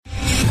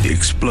The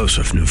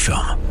explosive new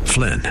film,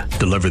 Flynn,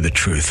 deliver the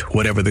truth,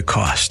 whatever the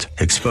cost,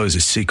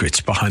 exposes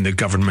secrets behind the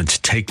government's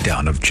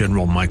takedown of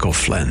General Michael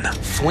Flynn.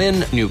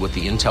 Flynn knew what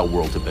the intel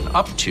world had been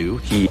up to.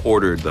 He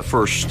ordered the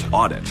first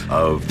audit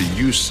of the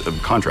use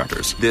of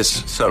contractors.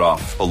 This set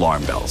off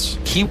alarm bells.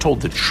 He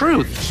told the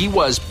truth. He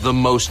was the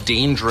most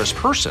dangerous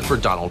person for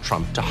Donald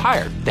Trump to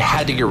hire. They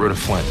had to get rid of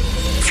Flynn.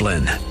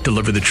 Flynn,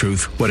 deliver the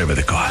truth, whatever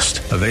the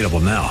cost. Available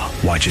now.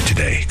 Watch it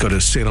today. Go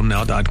to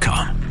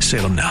salemnow.com.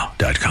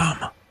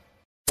 salemnow.com.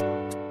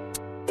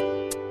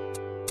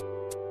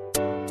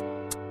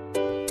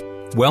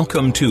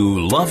 Welcome to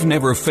Love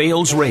Never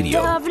Fails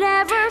Radio. Love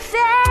never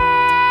fails.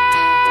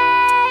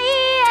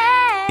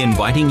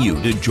 Inviting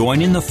you to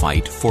join in the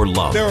fight for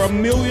love. There are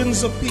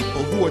millions of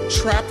people who are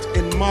trapped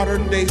in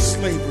modern-day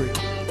slavery.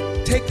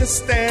 Take a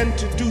stand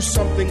to do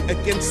something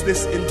against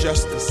this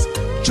injustice.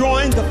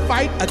 Join the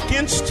fight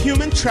against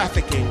human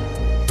trafficking.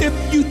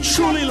 If you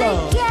truly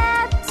love,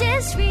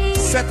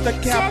 set the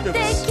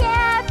captives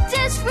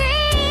free.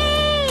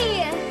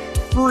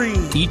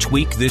 Each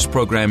week, this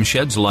program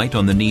sheds light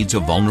on the needs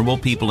of vulnerable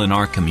people in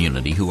our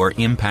community who are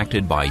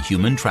impacted by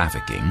human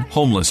trafficking,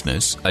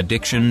 homelessness,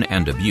 addiction,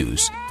 and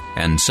abuse,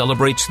 and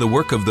celebrates the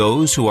work of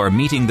those who are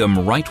meeting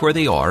them right where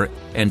they are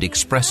and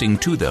expressing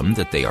to them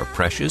that they are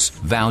precious,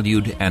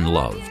 valued, and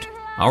loved.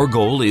 Our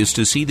goal is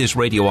to see this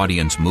radio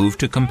audience move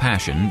to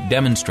compassion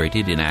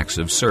demonstrated in acts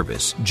of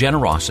service,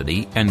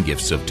 generosity, and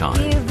gifts of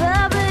time. Give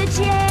up a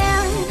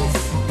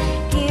chance.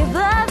 Give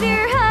up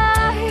your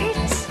heart.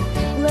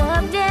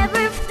 Love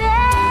never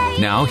fails.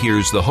 Now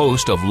here's the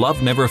host of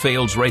Love Never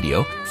Fails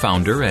Radio,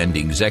 founder and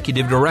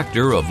executive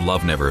director of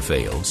Love Never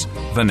Fails,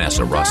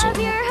 Vanessa Russell.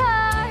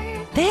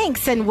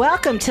 Thanks, and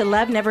welcome to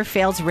Love Never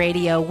Fails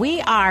Radio. We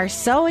are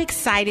so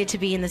excited to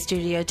be in the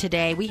studio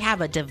today. We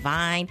have a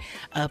divine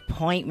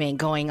appointment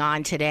going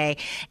on today,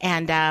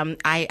 and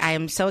I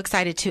am so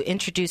excited to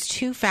introduce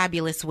two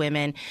fabulous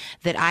women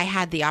that I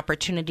had the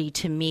opportunity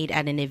to meet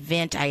at an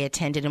event I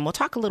attended, and we'll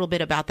talk a little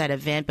bit about that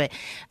event, but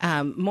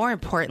more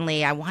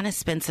importantly, I want to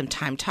spend some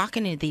time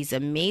talking to these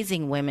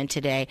amazing women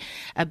today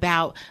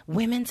about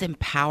women's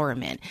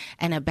empowerment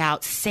and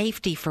about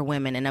safety for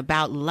women and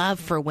about love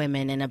for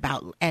women and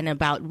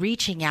about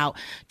reaching out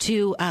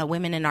to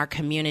women in our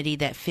community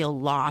that feel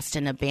lost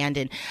and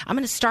abandoned. I'm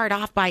going to start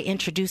off by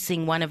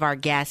introducing one of our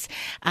guests.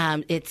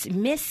 It's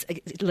Miss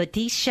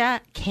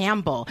Letitia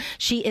Campbell.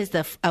 She is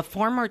a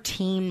former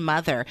teen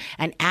mother,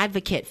 an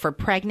advocate for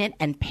pregnant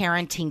and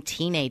parenting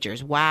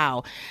teenagers.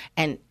 Wow.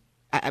 And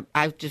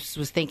I just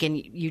was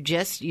thinking, you're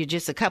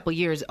just a couple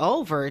years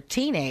over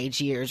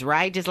teenage years,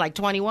 right? Just like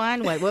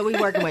 21. What are we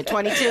working with?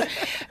 22.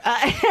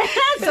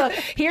 So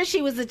here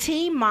she was a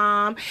teen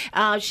mom.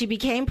 She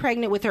became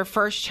pregnant with her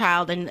first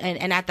child,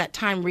 and at that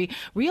time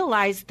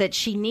realized that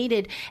she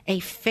needed a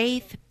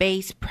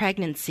faith-based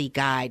pregnancy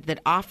guide that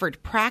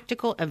offered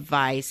practical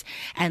advice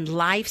and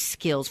life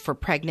skills for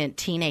pregnant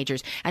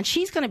teenagers. And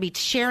she's going to be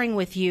sharing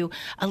with you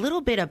a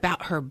little bit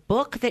about her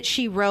book that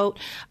she wrote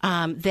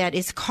that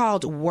is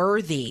called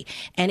Worthy.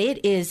 And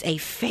it is a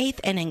faith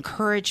and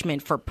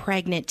encouragement for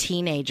pregnant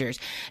teenagers.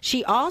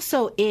 She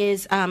also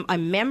is a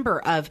member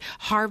of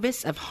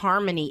Harvest of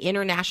Harmony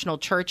International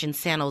Church in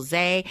San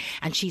Jose,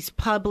 and she's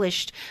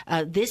published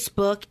this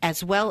book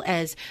as well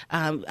as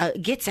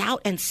gets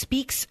out and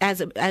speaks as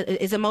a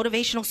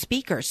motivational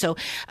speaker. So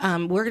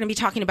we're going to be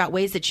talking about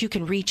ways that you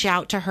can reach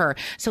out to her.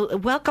 So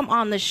welcome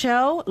on the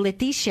show,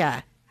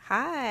 Letitia.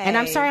 Hi. And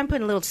I'm sorry I'm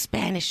putting a little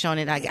Spanish on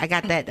it. I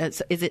got that.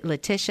 Is it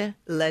Letitia?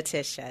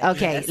 Letitia.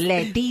 Okay, yes.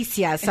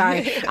 Leticia.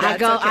 Sorry.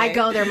 I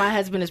go there. My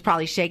husband is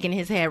probably shaking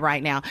his head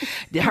right now.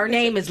 Her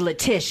name is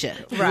Letitia.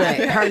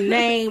 Right. Her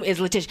name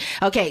is Letitia.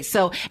 Okay,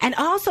 so, and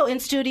also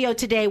in studio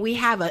today, we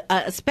have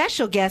a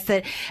special guest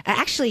that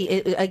actually,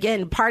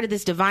 again, part of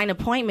this divine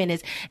appointment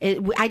is,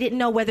 I didn't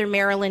know whether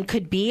Marilyn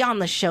could be on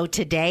the show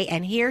today,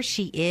 and here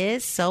she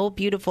is. So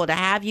beautiful to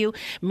have you.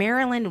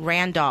 Marilyn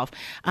Randolph.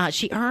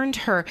 She earned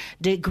her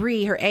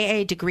her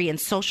AA degree in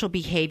social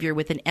behavior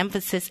with an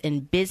emphasis in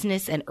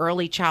business and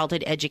early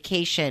childhood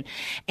education.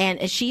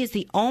 And she is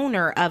the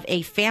owner of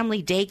a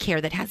family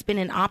daycare that has been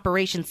in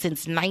operation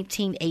since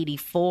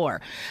 1984.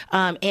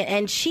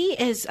 And she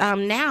is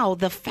now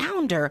the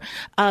founder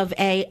of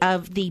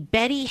the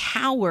Betty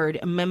Howard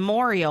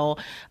Memorial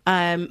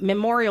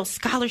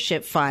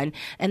Scholarship Fund.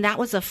 And that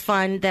was a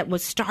fund that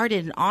was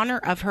started in honor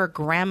of her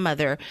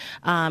grandmother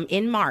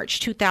in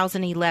March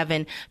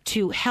 2011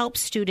 to help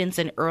students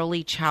in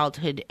early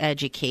childhood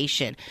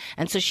education.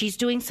 And so she's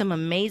doing some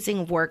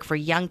amazing work for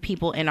young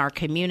people in our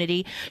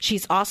community.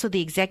 She's also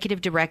the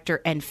executive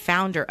director and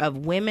founder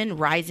of Women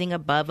Rising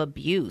Above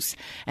Abuse,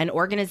 an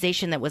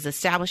organization that was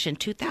established in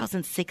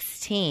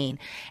 2016,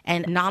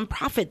 and a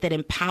nonprofit that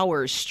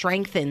empowers,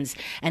 strengthens,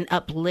 and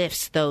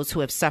uplifts those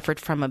who have suffered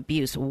from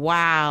abuse.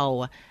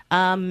 Wow.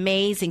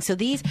 Amazing. So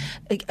these,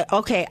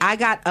 okay, I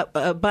got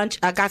a bunch,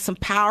 I got some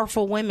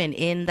powerful women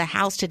in the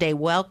house today.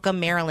 Welcome,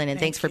 Marilyn, and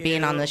thanks for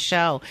being on the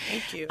show.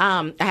 Thank you.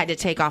 I had to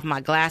take off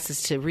my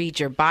glasses to read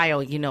your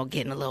bio,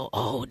 getting a little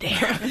old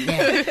there.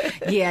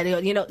 Yeah,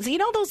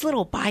 those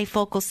little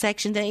bifocal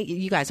sections.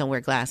 You guys don't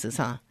wear glasses,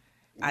 huh?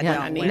 I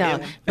don't. No,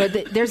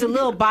 but there's a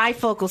little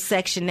bifocal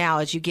section now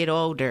as you get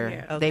older.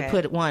 Yeah. They Okay.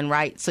 put one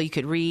right so you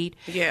could read.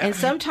 Yeah. And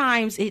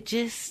sometimes it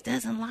just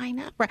doesn't line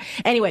up right.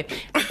 Anyway,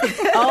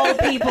 old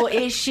people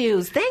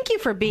issues. Thank you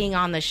for being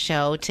on the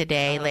show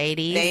today,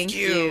 ladies. Thank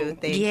you.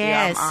 Thank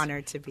Yes. you. I'm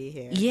honored to be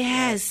here.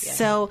 Yes.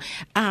 So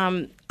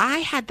I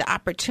had the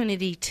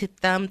opportunity to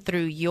thumb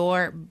through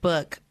your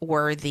book,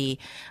 Worthy.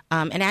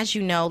 And as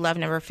you know, Love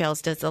Never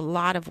Fails does a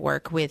lot of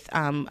work with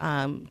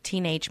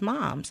teenage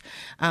moms.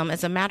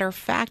 As a matter of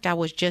fact, I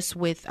was just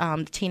with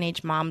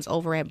teenage moms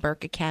over at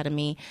Burke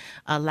Academy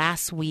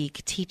last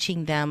week,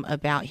 teaching them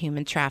about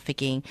human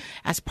trafficking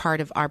as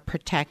part of our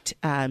Protect,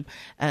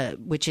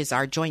 which is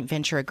our joint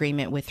venture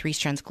agreement with Three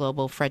Strands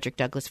Global, Frederick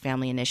Douglass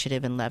Family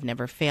Initiative, and Love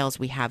Never Fails.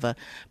 We have a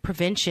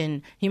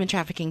human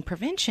trafficking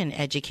prevention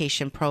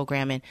education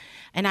program.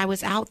 And I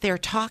was out there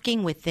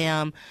talking with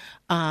them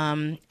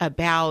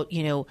about,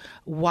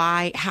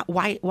 why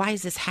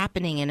is this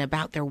happening, and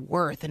about their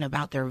worth and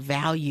about their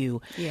value.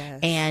 Yes.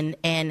 And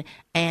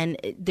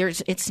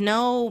it's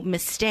no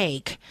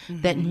mistake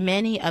that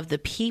many of the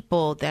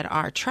people that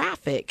are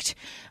trafficked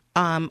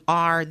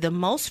are the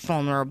most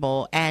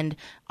vulnerable, and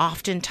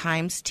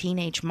oftentimes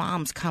teenage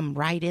moms come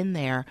right in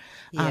there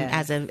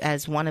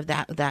as one of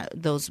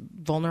those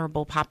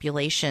vulnerable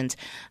populations.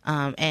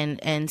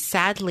 And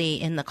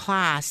sadly, in the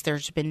class,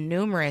 there's been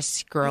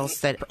numerous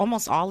girls that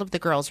almost all of the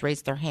girls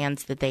raised their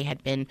hands that they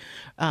had been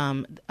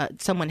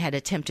someone had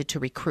attempted to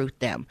recruit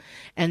them,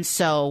 and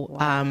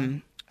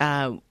so.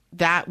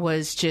 That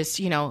was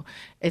just,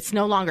 it's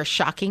no longer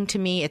shocking to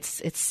me.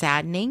 It's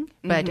saddening,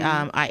 but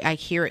I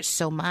hear it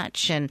so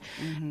much,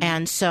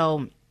 and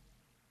so.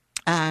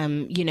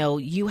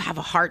 You have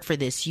a heart for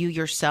this. You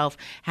yourself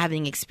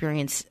having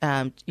experienced,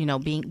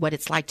 being what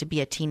it's like to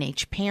be a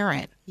teenage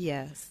parent.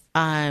 Yes.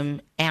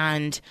 And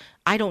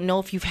I don't know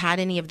if you've had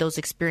any of those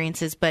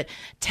experiences, but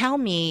tell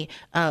me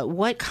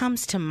what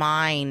comes to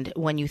mind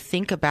when you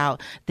think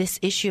about this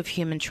issue of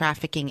human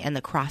trafficking and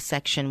the cross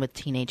section with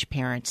teenage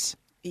parents.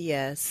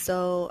 Yes.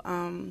 So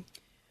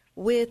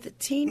with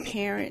teen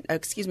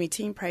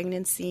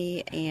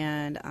pregnancy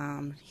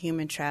and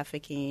human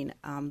trafficking,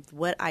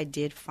 what I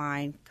did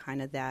find kind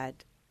of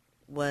that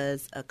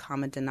was a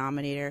common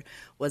denominator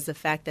was the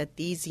fact that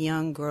these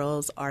young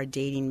girls are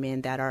dating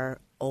men that are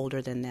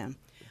older than them,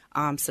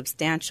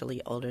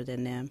 substantially older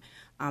than them,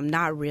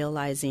 not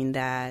realizing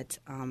that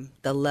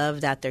the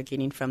love that they're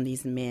getting from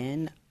these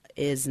men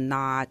is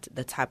not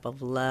the type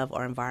of love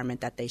or environment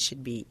that they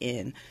should be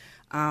in.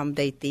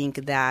 They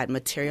think that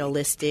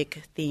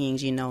materialistic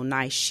things,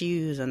 nice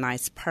shoes, a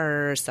nice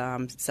purse,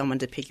 someone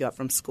to pick you up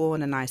from school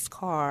in a nice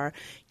car,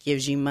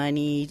 gives you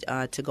money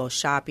to go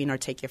shopping or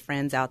take your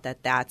friends out,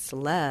 that's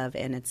love,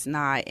 and it's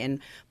not.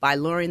 And by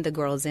luring the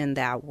girls in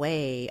that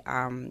way,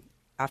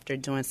 after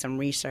doing some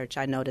research,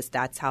 I noticed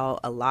that's how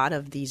a lot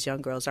of these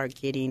young girls are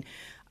getting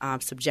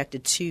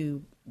subjected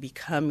to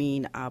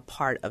becoming a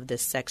part of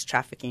this sex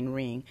trafficking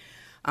ring.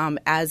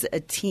 As a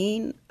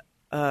teen,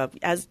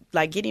 as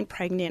getting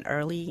pregnant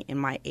early in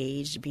my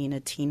age, being a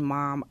teen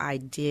mom, I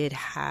did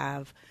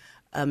have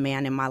a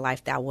man in my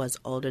life that was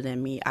older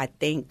than me. I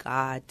thank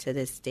God to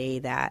this day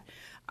that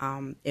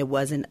it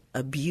wasn't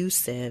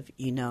abusive,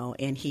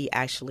 and he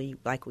actually,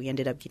 we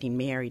ended up getting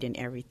married and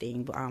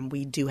everything.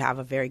 We do have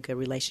a very good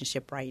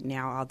relationship right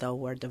now, although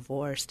we're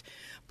divorced.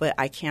 But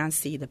I can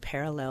see the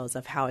parallels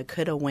of how it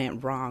could have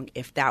went wrong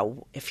if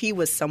he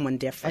was someone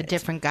different. A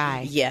different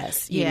guy.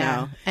 Yes.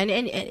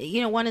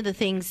 And one of the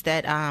things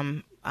that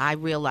I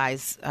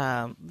realized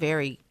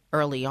very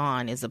early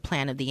on is a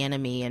plan of the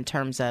enemy in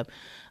terms of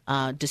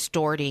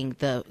distorting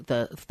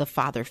the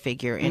father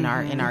figure in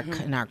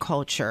our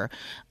culture,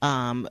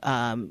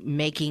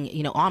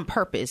 making on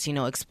purpose.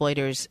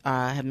 Exploiters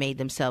have made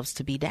themselves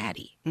to be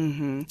daddy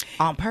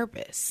on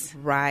purpose,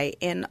 right?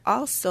 And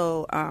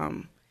also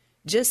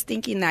just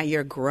thinking that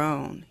you're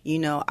grown.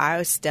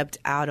 I stepped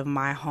out of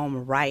my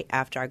home right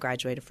after I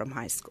graduated from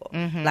high school,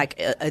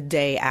 a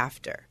day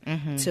after,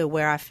 to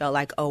where I felt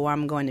like,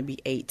 I'm going to be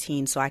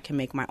 18, so I can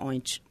make my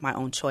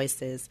own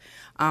choices.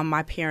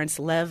 My parents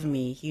love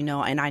me,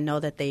 and I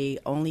know that they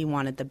only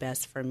wanted the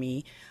best for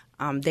me.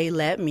 They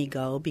let me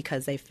go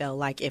because they felt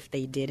like if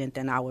they didn't,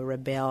 then I would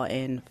rebel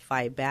and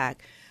fight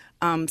back.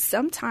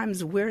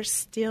 Sometimes we're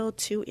still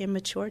too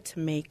immature to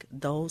make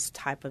those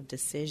type of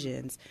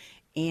decisions.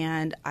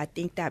 And I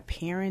think that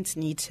parents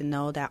need to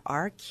know that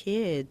our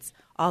kids,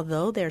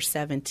 although they're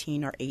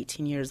 17 or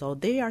 18 years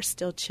old, they are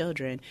still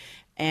children.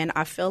 And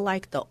I feel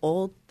like the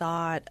old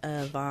thought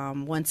of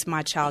once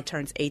my child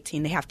turns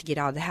 18, they have to get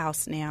out of the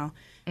house now.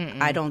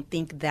 I don't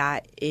think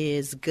that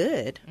is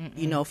good,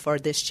 for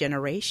this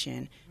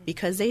generation,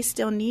 because they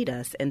still need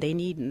us and they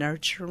need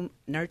nurturing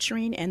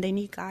and they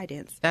need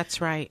guidance. That's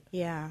right.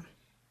 Yeah.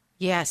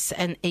 Yes,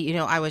 and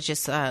I was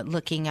just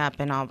looking up,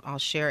 and I'll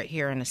share it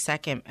here in a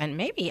second. And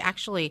maybe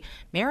actually,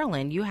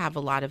 Marilyn, you have a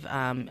lot of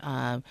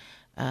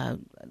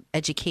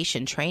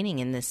education training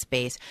in this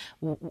space.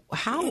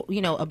 How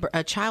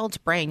a child's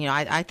brain?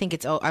 I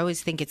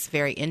always think it's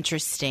very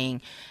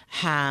interesting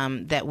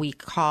that we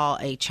call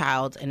a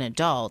child an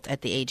adult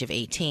at the age of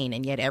 18,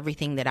 and yet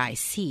everything that I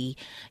see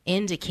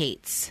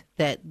indicates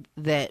that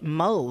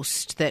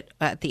most that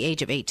at the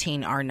age of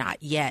 18 are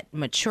not yet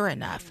mature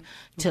enough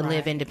to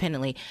live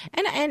independently.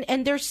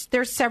 And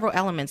there's several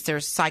elements.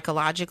 There's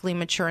psychologically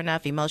mature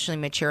enough, emotionally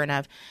mature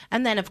enough,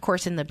 and then of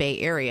course in the Bay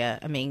Area,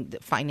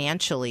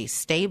 financially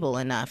stable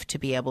enough to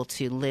be able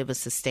to live a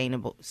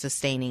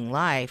sustaining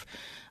life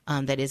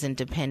that isn't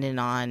dependent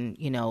on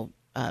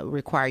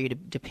require you to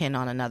depend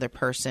on another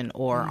person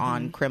or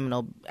on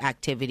criminal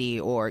activity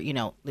or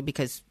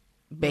because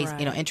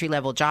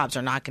entry-level jobs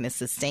are not going to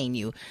sustain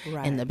you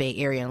in the Bay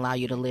Area and allow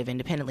you to live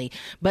independently.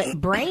 But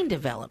brain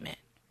development,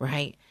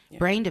 right? Yeah.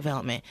 Brain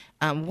development.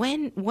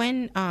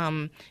 When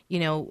are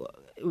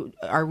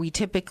we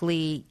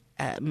typically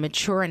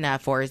mature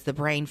enough, or is the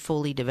brain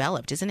fully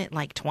developed? Isn't it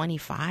like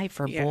 25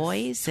 for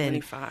boys?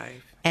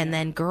 25. And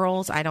then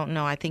girls, I don't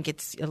know. I think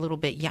it's a little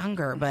bit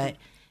younger, but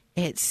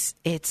it's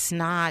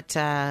not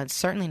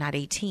certainly not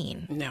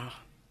 18. No.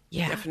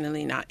 Yeah.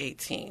 Definitely not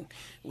 18.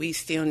 We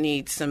still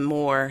need some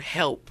more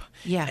help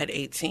at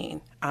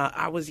 18.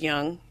 I was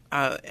young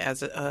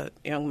as a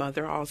young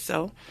mother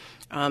also.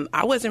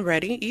 I wasn't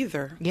ready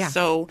either. Yeah.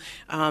 So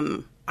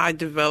I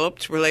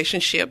developed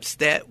relationships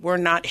that were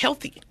not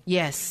healthy.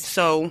 Yes.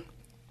 So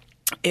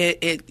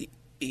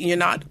you're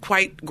not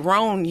quite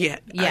grown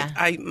yet. Yeah.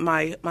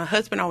 My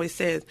husband always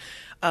says,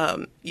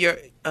 you're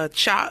a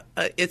child.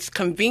 It's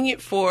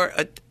convenient for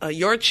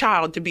your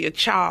child to be a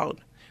child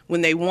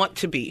when they want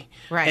to be,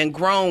 and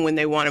grown when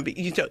they want to be.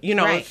 It's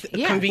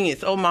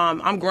convenience. Oh, Mom,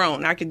 I'm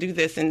grown. I can do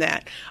this and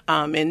that.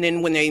 And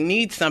then when they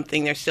need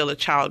something, they're still a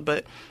child.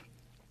 But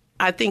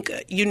I think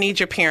you need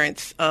your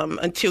parents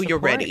until you're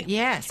ready.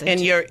 Yes, and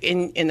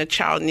the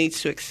child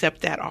needs to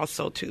accept that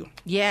also too.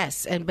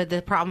 Yes, but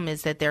the problem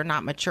is that they're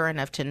not mature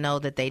enough to know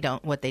that they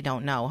don't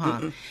know,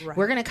 huh? Right.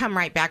 We're going to come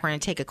right back. We're going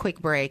to take a quick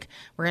break.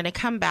 We're going to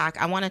come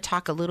back. I want to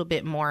talk a little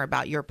bit more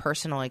about your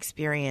personal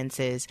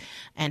experiences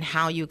and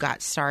how you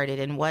got started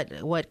and what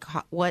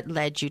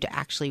led you to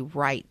actually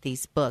write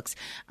these books.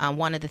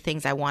 One of the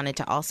things I wanted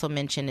to also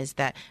mention is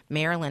that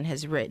Marilyn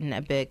has written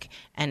a book,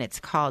 and it's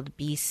called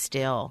Be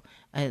Still.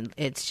 And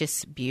it's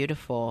just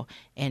beautiful.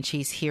 And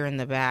she's here in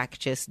the back,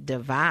 just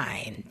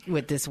divine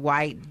with this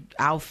white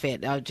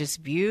outfit,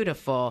 just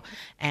beautiful.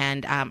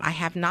 And I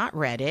have not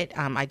read it.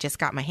 I just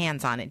got my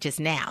hands on it just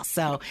now.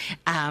 So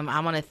I'm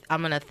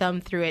gonna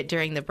thumb through it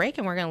during the break,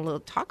 and we're gonna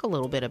talk a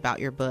little bit about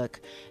your book,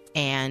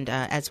 and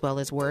as well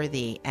as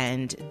Worthy,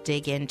 and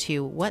dig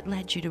into what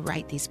led you to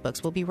write these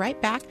books. We'll be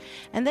right back.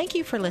 And thank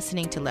you for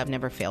listening to Love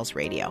Never Fails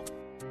Radio.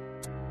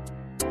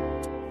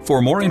 For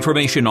more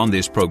information on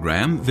this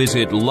program,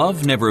 visit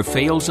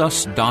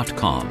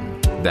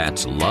loveneverfailsus.com.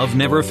 That's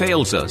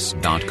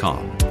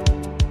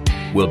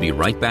loveneverfailsus.com. We'll be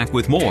right back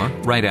with more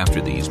right after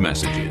these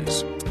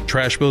messages.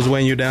 Trash bills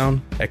weighing you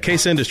down? At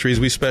Case Industries,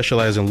 we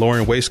specialize in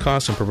lowering waste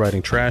costs and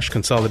providing trash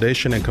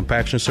consolidation and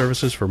compaction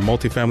services for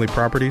multifamily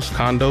properties,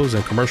 condos,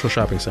 and commercial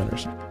shopping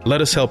centers.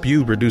 Let us help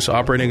you reduce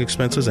operating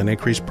expenses and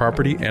increase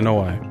property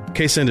NOI.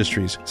 Case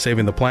Industries,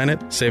 saving the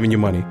planet, saving you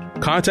money.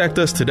 Contact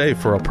us today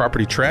for a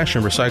property trash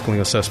and recycling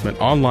assessment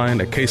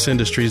online at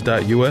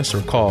caseindustries.us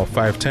or call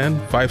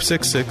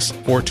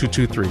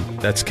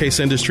 510-566-4223. That's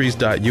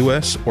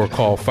caseindustries.us or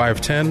call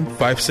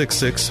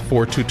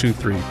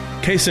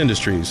 510-566-4223. Case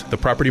Industries, the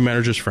property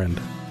manager's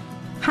friend.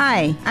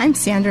 Hi, I'm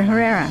Sandra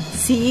Herrera,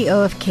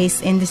 CEO of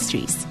Case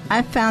Industries.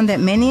 I've found that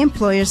many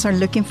employers are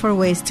looking for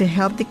ways to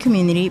help the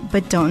community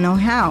but don't know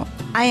how.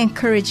 I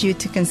encourage you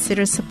to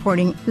consider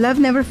supporting Love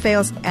Never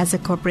Fails as a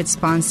corporate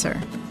sponsor.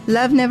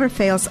 Love Never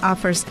Fails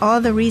offers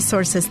all the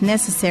resources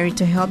necessary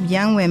to help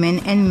young women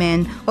and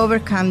men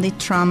overcome the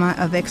trauma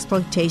of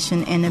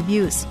exploitation and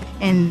abuse.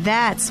 And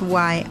that's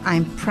why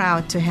I'm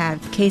proud to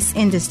have Case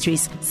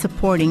Industries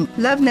supporting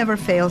Love Never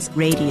Fails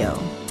Radio.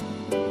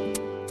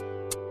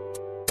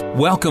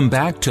 Welcome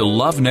back to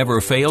Love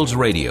Never Fails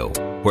Radio,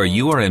 where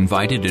you are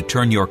invited to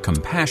turn your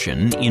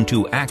compassion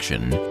into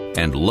action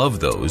and love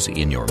those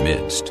in your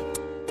midst.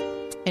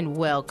 And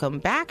welcome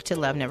back to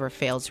Love Never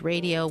Fails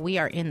Radio. We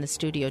are in the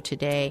studio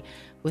today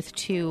with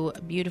two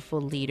beautiful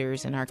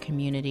leaders in our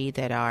community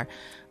that are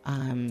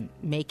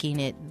making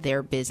it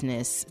their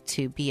business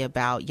to be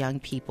about young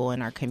people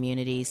in our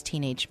communities,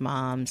 teenage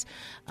moms,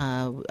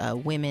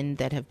 women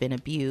that have been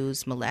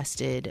abused,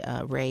 molested,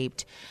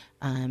 raped,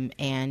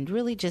 and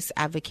really just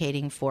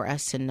advocating for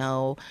us to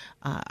know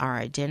our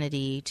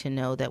identity, to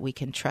know that we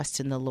can trust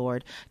in the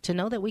Lord, to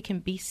know that we can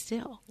be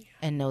still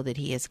and know that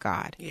He is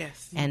God.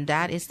 Yes. And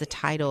that is the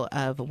title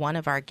of one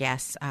of our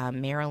guests,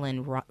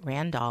 Marilyn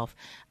Randolph.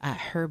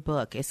 Her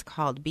book is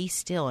called Be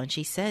Still, and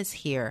she says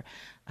here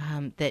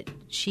that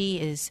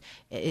she's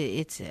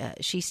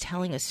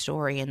telling a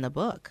story in the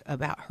book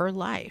about her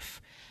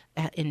life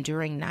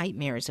enduring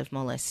nightmares of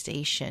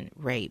molestation,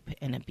 rape,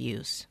 and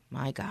abuse.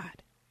 My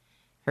God.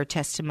 Her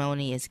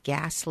testimony is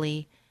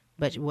ghastly,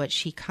 but what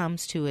she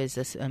comes to is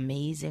this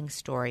amazing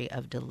story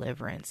of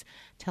deliverance.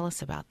 Tell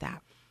us about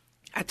that.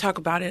 I talk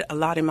about it a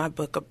lot in my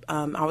book.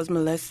 I was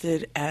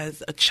molested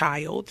as a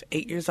child,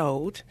 8 years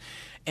old,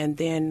 and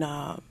then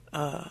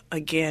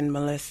again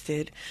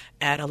molested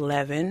at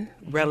 11,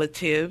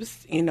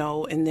 relatives,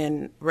 and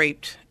then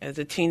raped as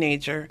a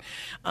teenager.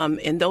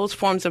 And those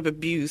forms of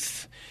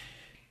abuse,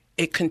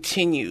 it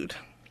continued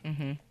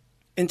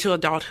into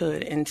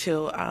adulthood,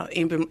 until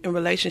in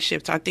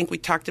relationships. I think we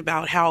talked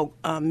about how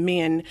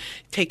men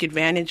take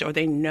advantage, or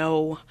they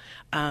know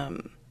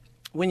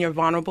when you're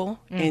vulnerable,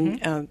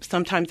 and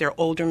sometimes they're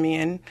older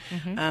men,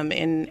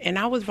 and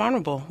I was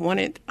vulnerable,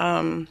 wanted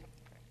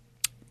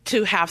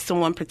to have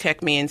someone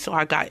protect me, and so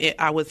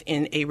I was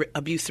in a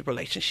abusive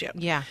relationship.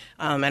 Yeah,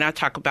 and I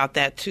talk about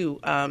that too.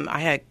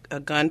 I had a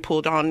gun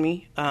pulled on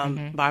me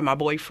by my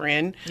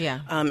boyfriend.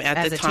 Yeah, at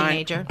as the a time.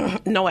 teenager.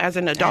 No, as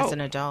an adult. As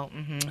an adult.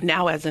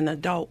 Now as an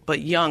adult,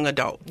 but young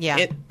adult.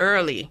 Yeah,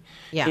 early.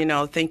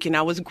 Yeah, thinking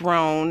I was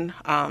grown.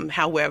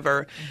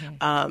 However,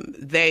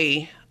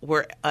 they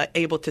were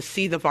able to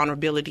see the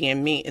vulnerability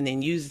in me and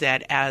then use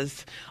that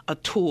as a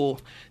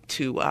tool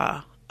to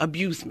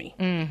abuse me.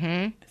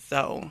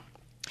 So,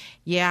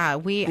 yeah,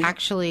 we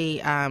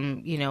actually,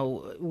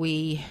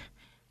 we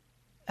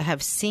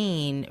have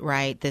seen,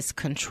 right, this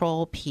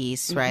control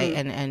piece, right,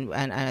 and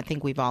I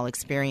think we've all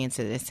experienced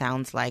it. It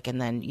sounds like,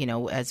 and then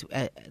as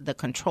the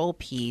control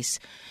piece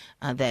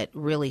that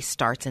really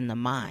starts in the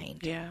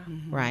mind,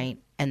 right,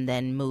 and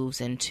then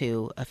moves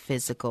into a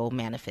physical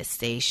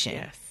manifestation.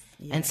 Yes.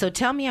 Yeah. And so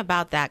tell me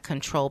about that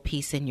control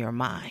piece in your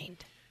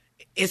mind.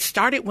 It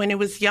started when it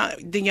was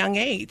the young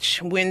age,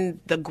 when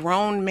the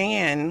grown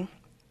man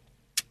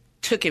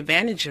took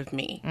advantage of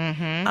me.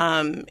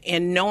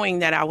 And knowing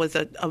that I was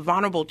a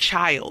vulnerable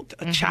child,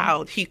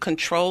 he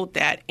controlled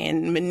that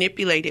and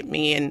manipulated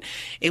me, and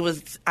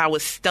I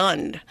was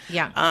stunned.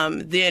 Yeah.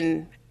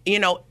 Then,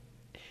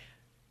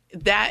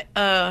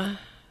 that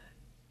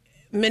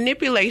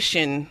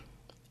manipulation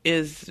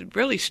is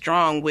really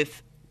strong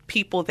with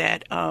people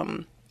that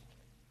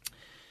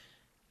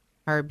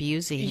are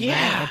abusing,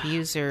 right?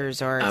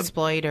 Abusers or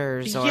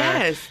exploiters, or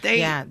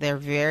they're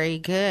very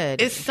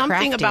good. It's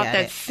something about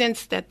that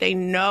sense that they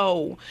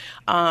know,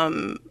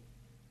 and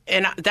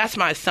that's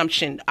my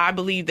assumption. I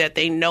believe that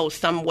they know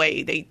some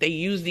way. They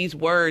use these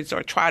words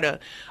or try to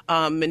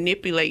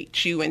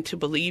manipulate you into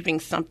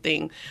believing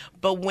something.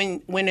 But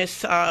when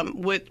it's the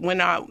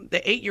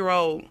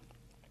 8-year-old,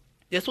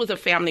 this was a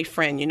family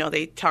friend.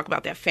 They talk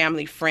about that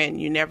family friend.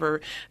 You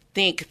never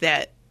think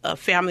that a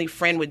family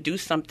friend would do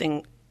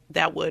something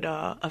that would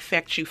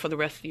affect you for the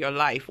rest of your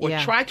life, or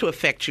try to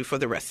affect you for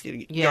the rest of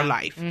your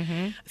life.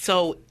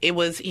 So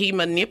he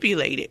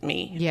manipulated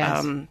me.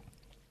 Yes.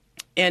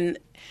 And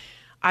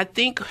I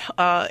think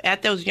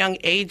at those young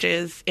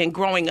ages and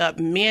growing up,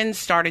 men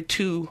started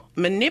to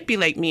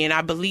manipulate me, and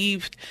I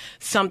believed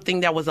something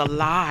that was a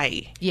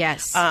lie.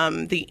 Yes.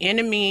 The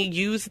enemy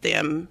used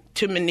them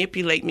to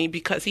manipulate me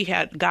because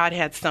God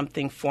had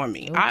something for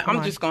me.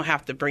 I'm just going to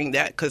have to bring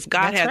that, because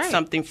God had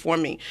something for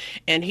me,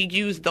 and he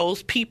used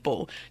those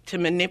people to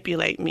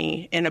manipulate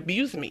me and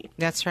abuse me.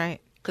 That's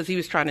right. Because he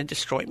was trying to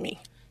destroy me.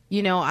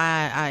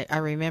 I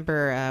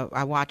remember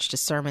I watched a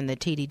sermon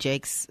that T.D.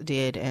 Jakes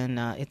did, and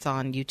it's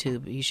on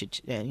YouTube. You should,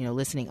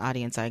 listening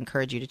audience, I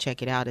encourage you to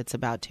check it out. It's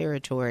about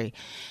territory,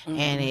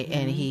 and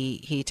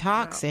he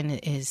talks in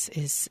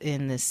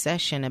in this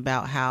session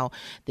about how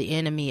the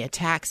enemy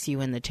attacks you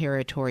in the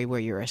territory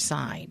where you're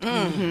assigned,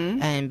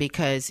 and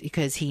because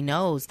he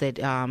knows that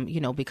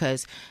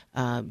because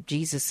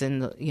Jesus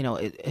and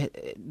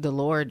the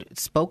Lord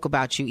spoke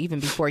about you even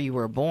before you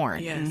were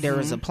born. Yes. There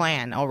was a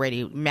plan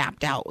already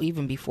mapped out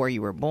even before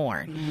you were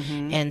born,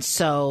 and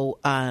so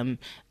the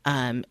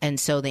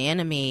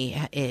enemy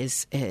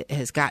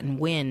has gotten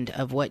wind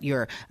of what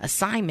your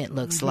assignment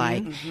looks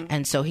like,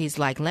 and so he's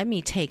like, let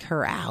me take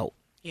her out.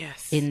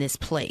 Yes. In this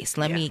place.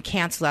 Let me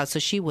cancel out. So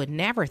she would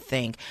never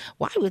think,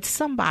 why would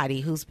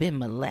somebody who's been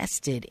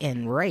molested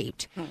and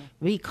raped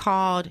be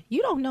called,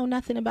 you don't know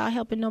nothing about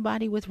helping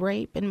nobody with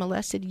rape and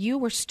molested. You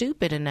were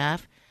stupid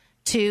enough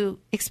to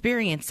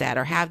experience that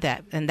or have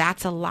that. And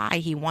that's a lie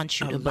he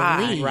wants you to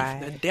believe.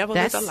 Right. The devil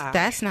is a lie.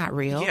 That's not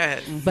real.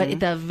 Yes. But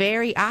the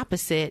very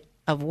opposite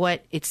of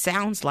what it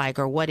sounds like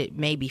or what it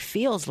maybe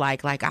feels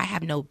like I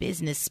have no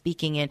business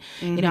speaking in.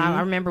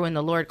 I remember when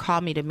the Lord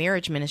called me to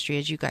marriage ministry.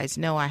 As you guys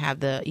know, I have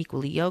the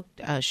Equally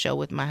Yoked show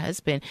with my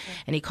husband,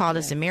 and he called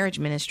us to marriage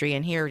ministry,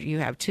 and here you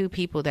have two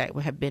people that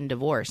have been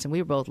divorced, and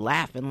we were both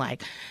laughing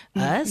like,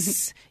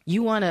 us?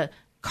 You want to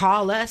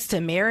call us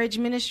to marriage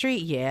ministry?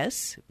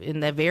 Yes,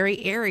 in the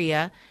very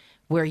area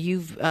where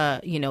you've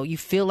you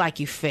feel like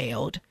you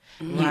failed,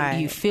 Right.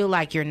 You feel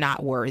like you're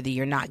not worthy,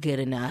 you're not good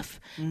enough,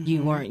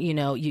 you weren't,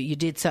 you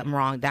did something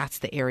wrong. That's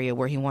the area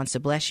where he wants to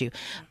bless you.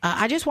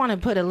 I just want to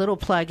put a little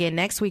plug in.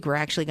 Next week, we're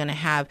actually going to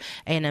have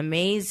an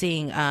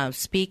amazing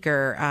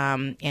speaker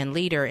and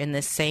leader in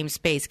this same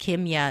space,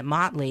 Kimya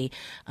Motley.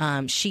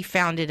 She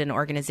founded an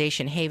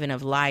organization, Haven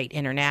of Light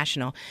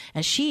International.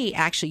 And she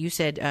actually, you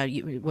said,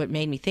 what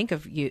made me think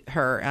of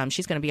her,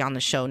 she's going to be on the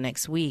show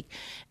next week.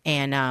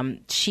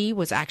 And she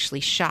was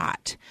actually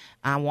shot.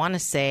 I want to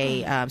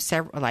say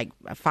several, like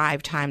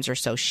 5 times or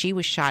so. She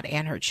was shot,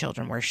 and her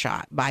children were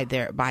shot by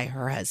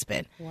her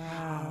husband.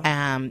 Wow.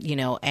 And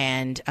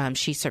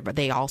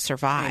they all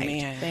survived.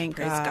 Amen. Thank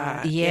Praise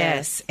God.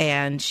 Yes,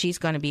 and she's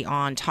going to be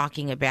on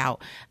talking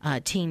about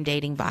teen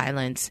dating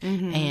violence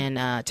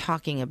and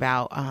talking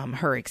about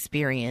her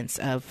experience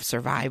of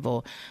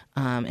survival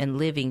and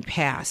living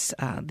past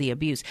the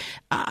abuse.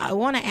 I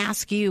want to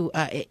ask you,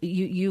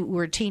 you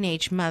were a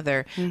teenage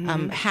mother.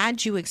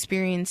 Had you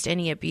experienced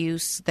any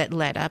abuse that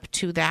led up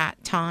to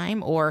that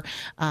time, or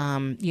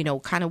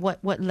kind of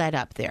what led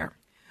up there?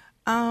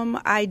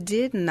 I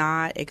did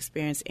not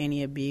experience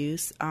any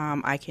abuse.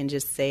 I can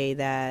just say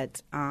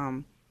that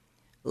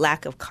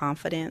lack of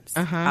confidence,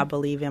 I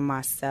believe in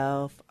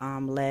myself,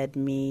 led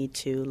me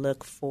to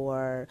look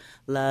for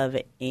love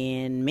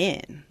in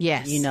men.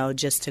 Yes.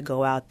 Just to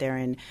go out there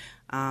and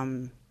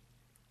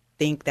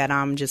think that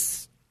I'm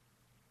just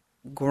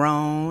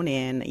grown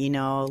and,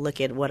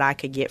 look at what I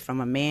could get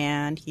from a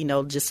man,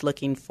 just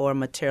looking for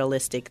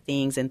materialistic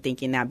things and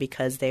thinking that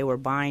because they were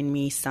buying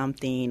me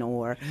something,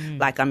 or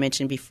like I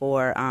mentioned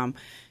before,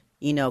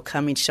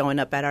 showing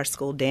up at our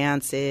school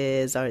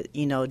dances, or,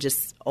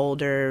 just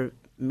older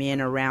men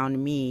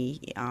around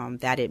me,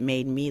 that it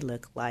made me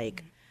look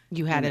like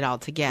you had it all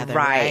together,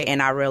 right?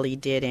 And I really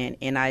didn't.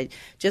 And I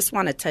just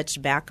want to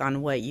touch back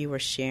on what you were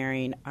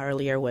sharing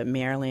earlier with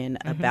Marilyn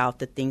about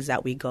the things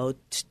that we go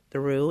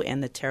through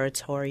and the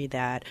territory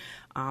that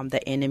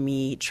the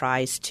enemy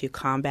tries to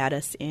combat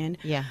us in.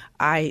 Yeah.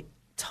 I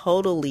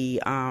totally,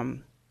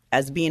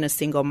 as being a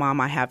single mom,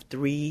 I have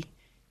 3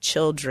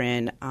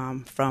 children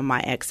from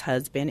my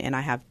ex-husband, and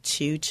I have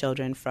 2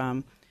 children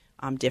from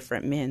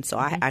different men. So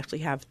I actually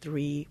have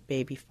 3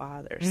 baby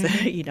fathers,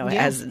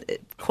 as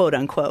quote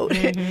unquote.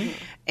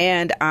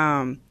 And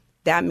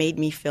that made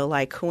me feel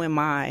like, who am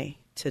I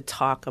to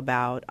talk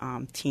about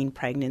teen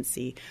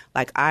pregnancy?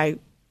 Like, I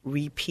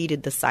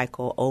repeated the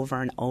cycle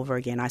over and over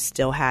again. I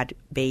still had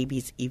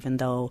babies even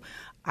though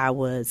I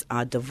was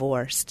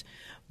divorced.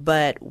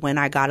 But when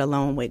I got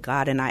alone with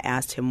God and I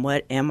asked him,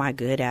 what am I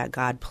good at?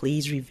 God,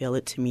 please reveal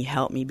it to me.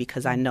 Help me,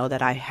 because I know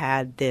that I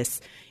had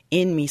this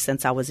in me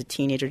since I was a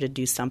teenager to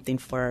do something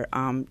for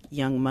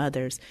young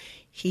mothers.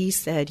 He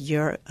said,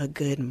 you're a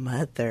good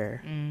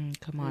mother.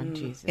 Come on,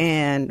 Jesus.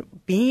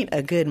 And being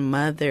a good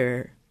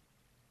mother,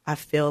 I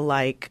feel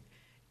like,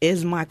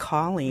 is my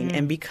calling.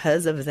 And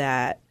because of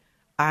that,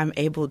 I'm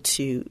able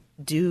to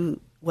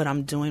do what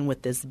I'm doing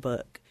with this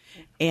book.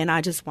 And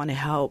I just want to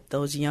help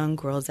those young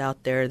girls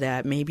out there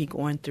that may be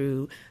going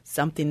through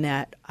something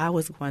that I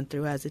was going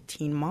through as a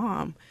teen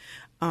mom.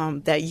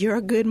 That you're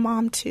a good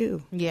mom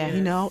too. Yeah.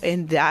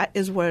 And that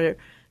is where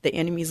the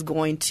enemy is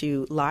going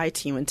to lie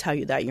to you and tell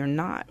you that you're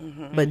not.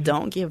 But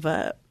don't give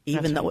up,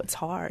 even though it's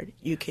hard.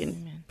 You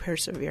can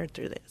persevere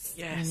through this.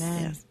 Yes.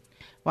 Amen. Yes.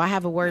 Well, I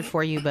have a word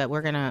for you, but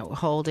we're going to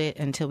hold it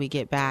until we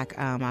get back.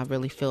 I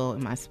really feel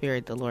in my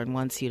spirit the Lord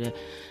wants you to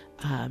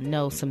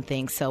know some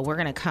things. So we're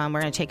going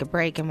to take a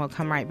break, and we'll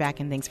come right back.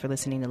 And thanks for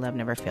listening to Love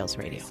Never Fails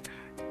Radio.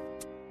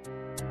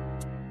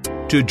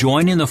 To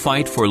join in the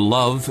fight for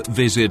love,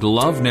 visit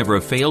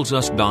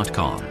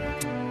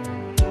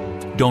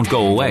loveneverfailsus.com. Don't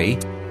go away.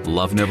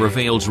 Love Never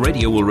Fails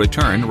Radio will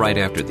return right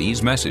after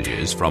these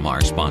messages from our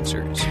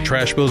sponsors.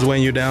 Trash bills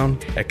weighing you down?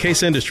 At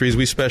Case Industries,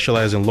 we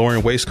specialize in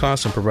lowering waste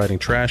costs and providing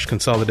trash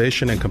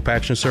consolidation and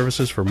compaction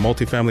services for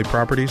multifamily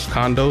properties,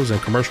 condos,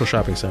 and commercial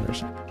shopping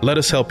centers. Let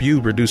us help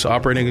you reduce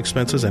operating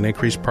expenses and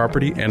increase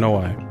property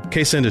NOI.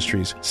 Case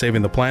Industries,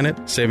 saving the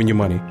planet, saving you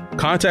money.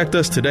 Contact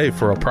us today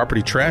for a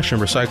property trash and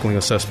recycling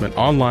assessment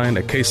online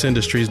at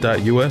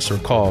caseindustries.us or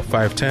call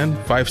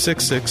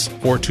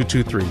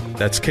 510-566-4223.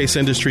 That's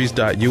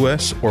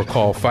caseindustries.us or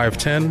call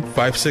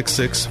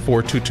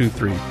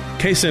 510-566-4223.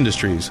 Case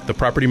Industries, the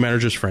property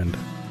manager's friend.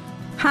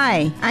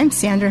 Hi, I'm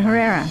Sandra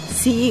Herrera,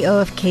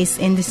 CEO of Case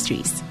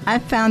Industries.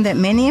 I've found that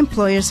many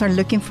employers are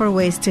looking for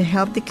ways to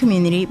help the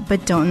community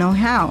but don't know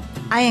how.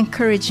 I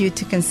encourage you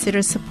to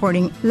consider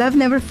supporting Love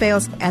Never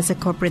Fails as a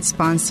corporate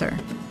sponsor.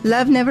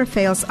 Love Never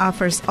Fails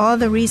offers all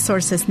the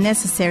resources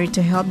necessary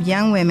to help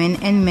young women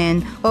and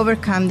men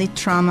overcome the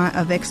trauma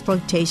of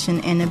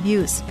exploitation and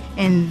abuse.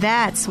 And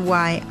that's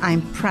why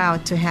I'm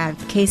proud to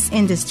have Case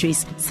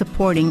Industries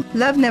supporting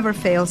Love Never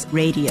Fails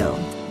Radio.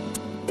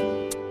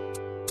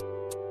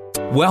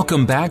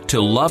 Welcome back to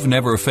Love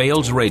Never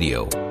Fails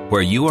Radio,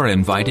 where you are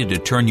invited to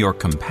turn your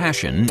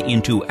compassion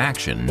into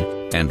action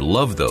and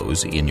love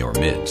those in your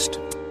midst.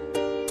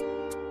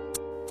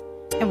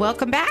 And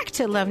welcome back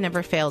to Love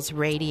Never Fails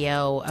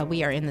Radio.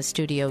 We are in the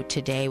studio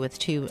today with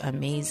two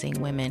amazing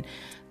women,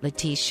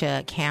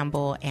 Letitia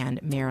Campbell and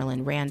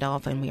Marilyn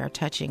Randolph, and we are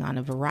touching on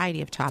a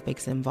variety of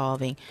topics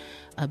involving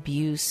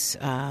abuse,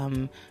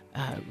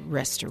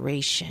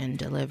 restoration,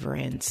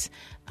 deliverance,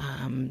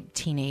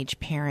 teenage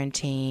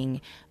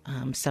parenting,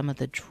 some of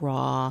the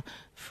draw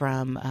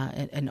from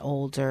an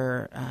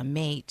older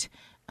mate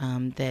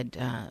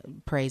that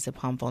preys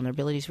upon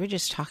vulnerabilities. We're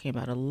just talking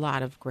about a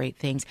lot of great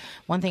things.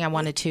 One thing I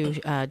wanted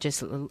to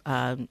just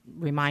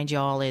remind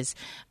y'all is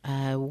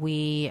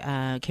we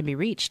can be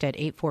reached at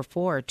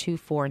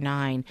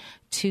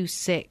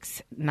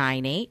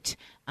 844-249-2698.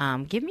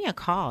 Give me a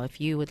call if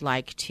you would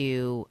like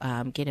to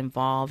get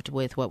involved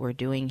with what we're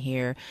doing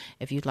here,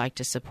 if you'd like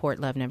to support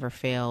Love Never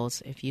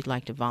Fails, if you'd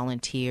like to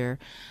volunteer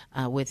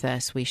with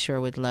us. We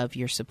sure would love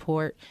your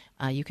support.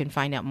 You can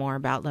find out more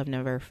about Love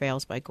Never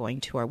Fails by going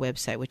to our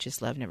website, which is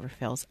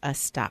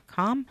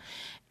loveneverfailsus.com.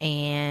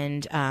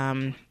 And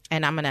I'm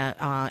going to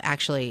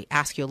actually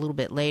ask you a little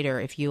bit later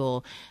if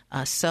you'll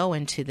sow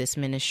into this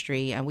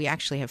ministry. We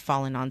actually have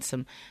fallen on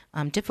some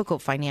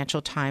difficult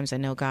financial times. I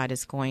know God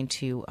is going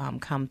to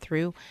come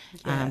through.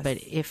 Yes. But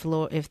if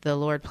the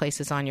Lord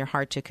places on your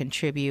heart to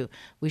contribute,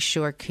 we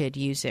sure could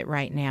use it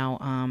right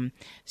now.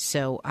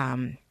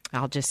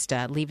 I'll just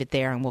leave it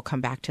there, and we'll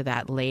come back to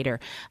that later.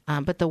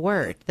 But the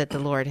word that the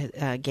Lord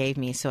gave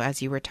me, so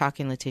as you were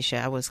talking, Letitia,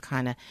 I was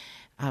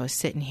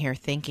sitting here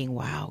thinking,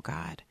 wow,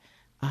 God,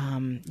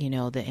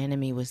 the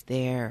enemy was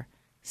there,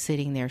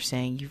 sitting there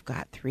saying, you've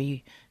got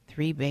three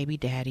baby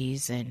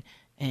daddies, and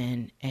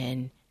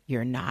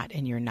you're not,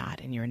 and you're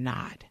not, and you're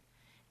not.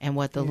 And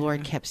what the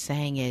Lord kept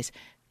saying is,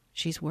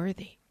 she's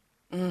worthy.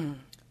 Oh,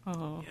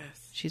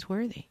 Yes. She's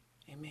worthy.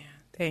 Amen.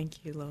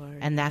 thank you, Lord.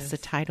 And that's the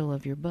title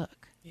of your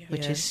book,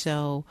 which is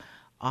so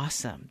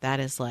awesome. That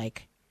is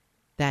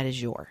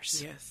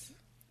yours. Yes.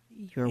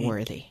 You're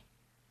worthy.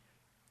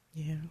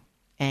 Yeah.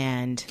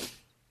 And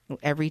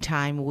every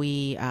time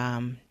we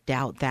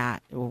doubt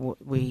that, or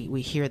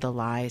we hear the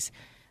lies,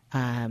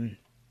 and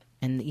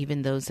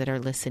even those that are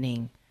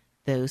listening,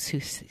 those who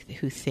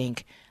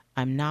think,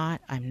 I'm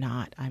not,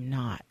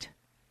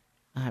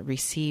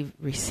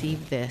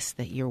 receive this,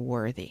 that you're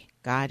worthy.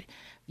 God,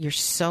 you're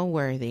so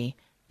worthy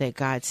that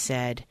God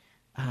said,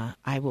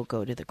 I will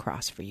go to the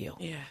cross for you.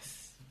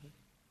 Yes.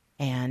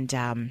 And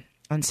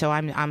so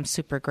I'm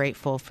super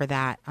grateful for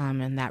that,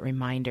 and that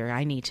reminder.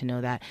 I need to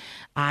know that.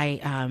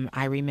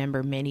 I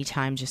remember many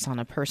times, just on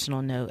a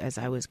personal note, as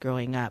I was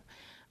growing up,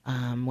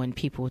 when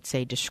people would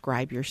say,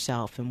 describe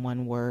yourself in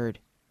one word,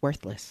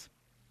 worthless.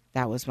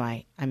 That was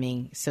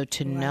so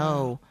to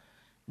know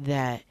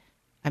that,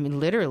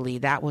 literally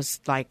that was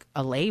like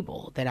a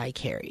label that I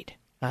carried,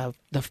 the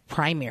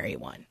primary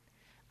one.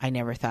 I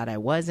never thought I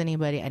was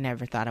anybody. I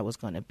never thought I was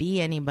going to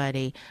be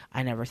anybody.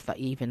 I never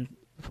even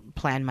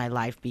planned my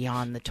life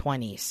beyond the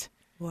 20s.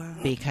 Wow.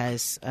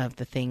 Because of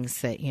the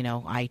things that,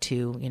 I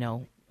too,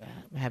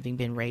 having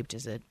been raped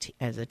as a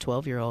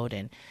 12-year-old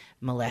and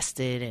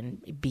molested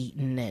and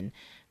beaten and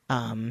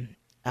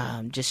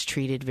just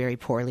treated very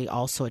poorly,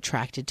 also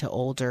attracted to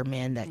older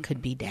men that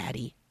could be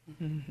daddy.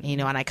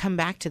 Mm-hmm. And I come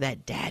back to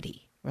that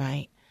daddy,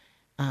 right?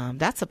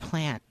 That's a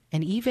plant.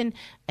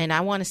 And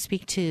I want to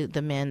speak to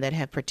the men that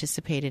have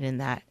participated in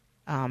that,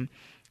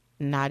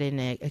 not in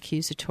an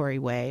accusatory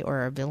way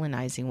or a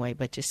villainizing way,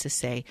 but just to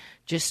say,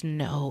 just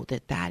know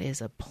that that is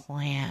a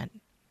plan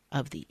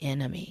of the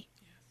enemy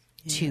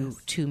to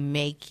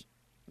make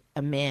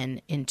a man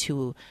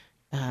into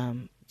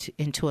an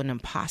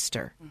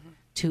imposter,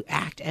 to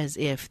act as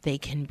if they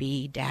can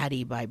be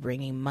daddy by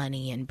bringing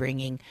money and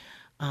bringing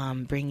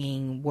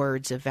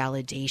words of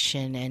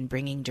validation and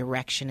bringing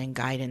direction and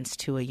guidance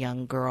to a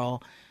young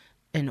girl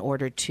in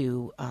order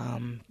to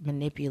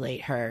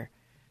manipulate her.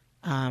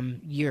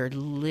 You're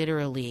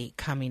literally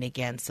coming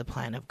against the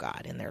plan of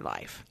God in their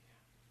life.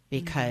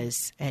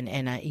 Because,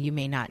 you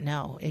may not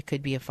know, it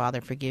could be a father,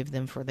 forgive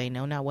them for they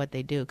know not what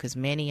they do, because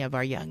many of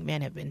our young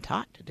men have been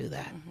taught to do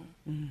that.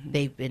 Mm-hmm.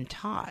 They've been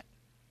taught.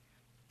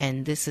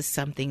 And this is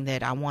something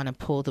that I want to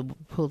pull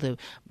the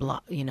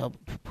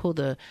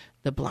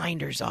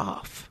blinders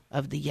off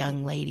of the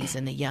young ladies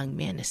and the young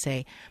men to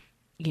say,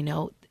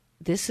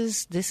 this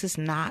is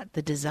not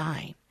the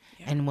design.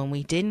 Yeah. And when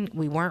we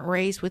weren't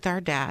raised with our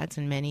dads,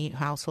 and many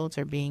households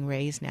are being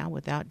raised now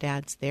without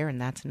dads there,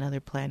 and that's another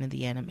plan of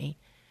the enemy.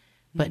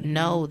 But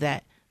know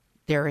that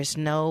there is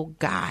no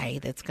guy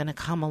that's going to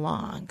come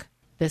along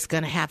that's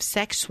going to have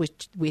sex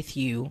with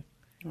you,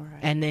 right,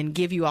 and then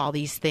give you all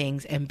these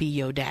things and be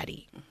your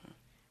daddy.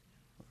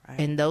 Right.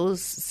 In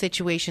those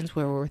situations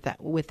where we're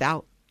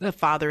without the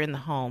father in the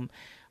home,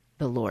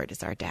 the Lord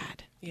is our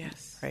dad.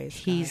 Yes. Praise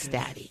He's God.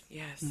 Daddy.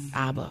 Yes.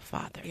 Abba,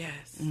 Father.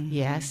 Yes. Mm-hmm.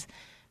 Yes.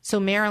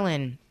 So,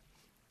 Marilyn,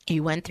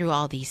 you went through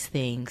all these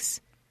things,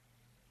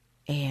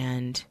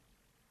 and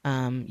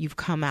you've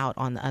come out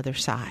on the other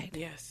side.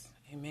 Yes.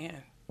 Amen.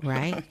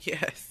 Right?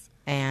 Yes.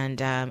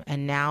 And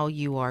now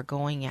you are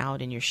going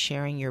out and you're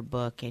sharing your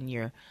book and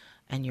you're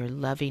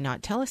loving on.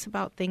 Tell us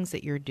about things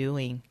that you're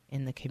doing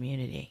in the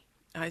community.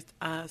 I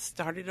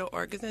started an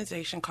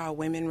organization called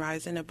Women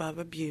Rising Above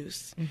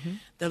Abuse. Mm-hmm.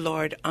 The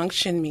Lord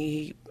unctioned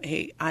me.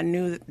 I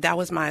knew that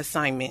was my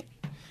assignment.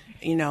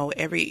 You know,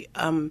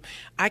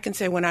 I can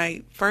say when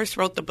I first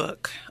wrote the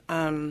book,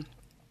 I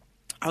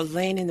was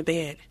laying in the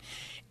bed,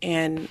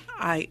 and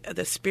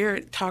the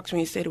Spirit talked to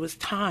me and said it was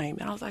time.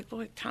 And I was like,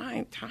 Lord,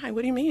 time?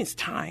 What do you mean it's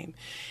time?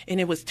 And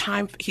it was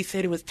time. He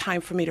said it was time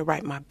for me to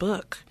write my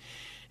book.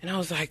 And I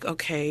was like,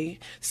 okay.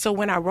 So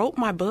when I wrote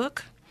my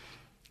book,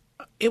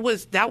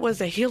 that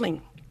was a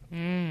healing.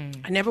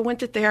 I never went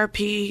to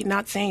therapy,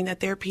 not saying that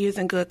therapy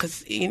isn't good,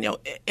 because, you know,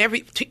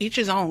 to each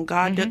his own.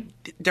 God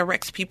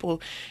directs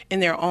people in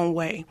their own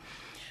way.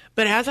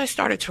 But as I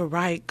started to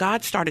write,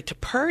 God started to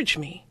purge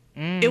me.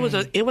 It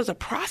was a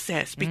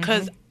process,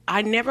 because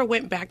I never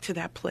went back to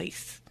that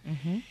place.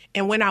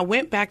 And when I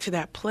went back to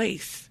that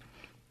place,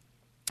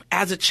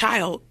 as a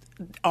child,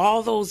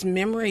 all those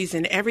memories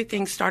and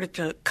everything started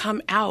to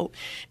come out,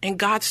 and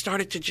God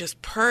started to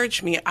just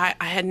purge me. I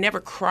had never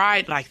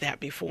cried like that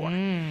before.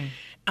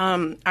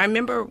 I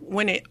remember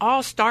when it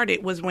all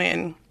started was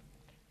when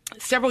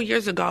several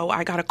years ago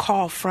I got a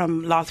call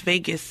from Las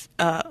Vegas.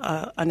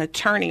 An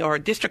attorney or a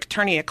district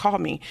attorney had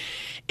called me,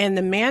 and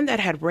the man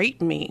that had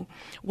raped me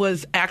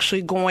was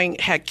actually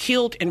had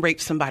killed and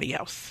raped somebody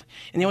else.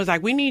 And it was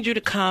like, we need you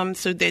to come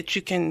so that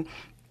you can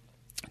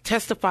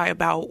testify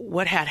about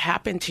what had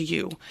happened to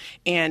you,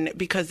 and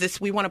because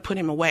we want to put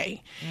him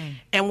away.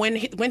 And when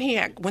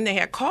they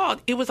had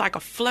called, it was like a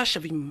flush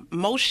of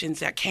emotions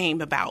that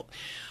came about.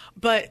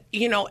 But,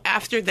 you know,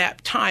 after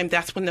that time,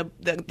 that's when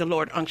the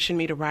Lord unctioned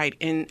me to write.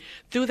 And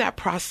through that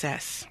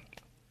process,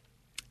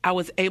 I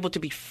was able to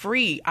be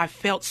free. I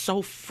felt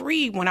so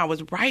free when I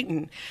was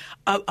writing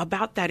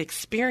about that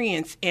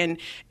experience. And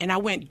I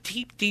went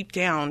deep, deep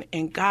down.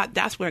 And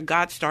that's where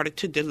God started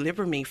to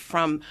deliver me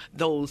from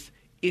those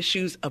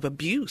issues of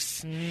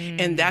abuse.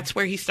 And that's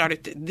where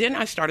then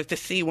I started to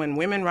see, when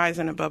Women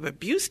Rising Above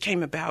Abuse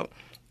came about,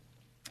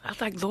 I was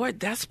like,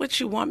 Lord, that's what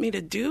you want me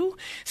to do?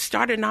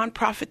 Start a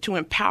nonprofit to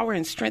empower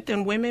and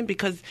strengthen women,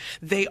 because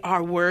they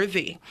are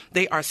worthy,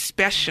 they are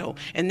special,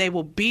 and they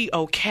will be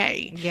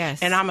okay.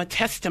 Yes. And I'm a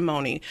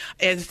testimony.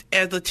 As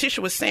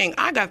Letitia was saying,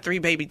 I got 3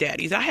 baby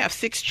daddies. I have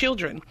 6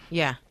 children.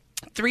 Yeah.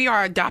 3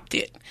 are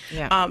adopted,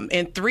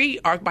 and 3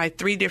 are by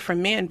 3 different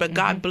men. But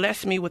God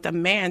blessed me with a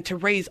man to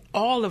raise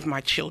all of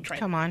my children.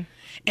 Come on.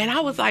 And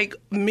I was like,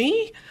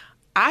 me?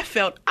 I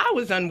felt I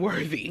was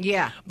unworthy.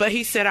 Yeah. But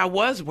he said I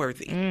was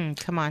worthy.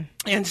 Come on.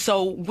 And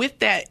so with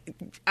that,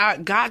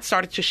 God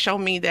started to show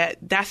me that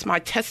that's my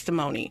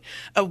testimony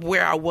of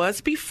where I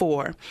was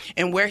before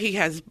and where he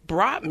has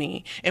brought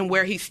me and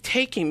where he's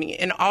taking me,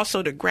 and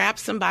also to grab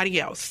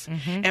somebody else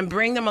and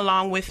bring them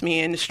along with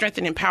me and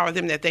strengthen and empower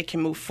them that they can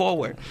move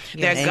forward.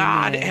 Yes. That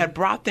God had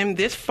brought them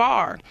this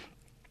far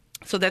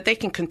so that they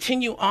can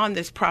continue on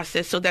this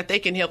process, so that they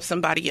can help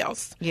somebody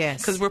else.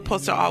 Yes. Because we're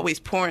supposed to always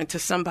pour into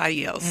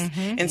somebody else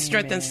and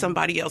strengthen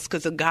somebody else,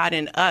 because the God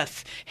in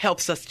us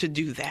helps us to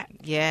do that.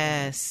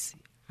 Yes.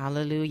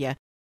 Hallelujah.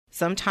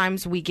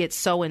 Sometimes we get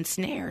so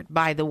ensnared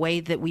by the way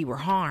that we were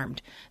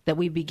harmed that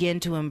we begin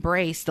to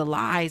embrace the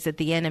lies that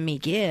the enemy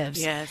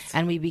gives. Yes.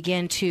 And we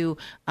begin to,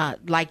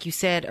 like you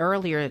said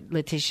earlier,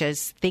 Letitia,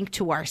 think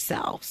to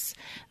ourselves,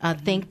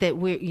 think that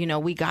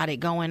we got it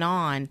going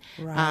on.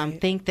 Right.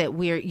 Think that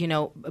we're,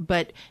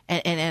 but,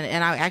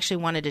 and I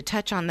actually wanted to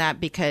touch on that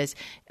because,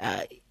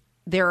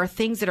 there are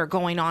things that are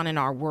going on in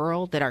our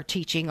world that are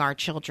teaching our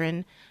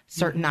children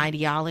certain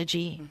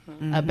ideology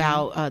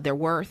about their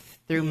worth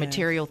through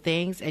material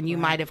things. And you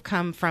might have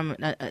come from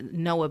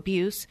no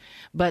abuse,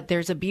 but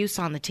there's abuse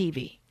on the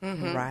TV.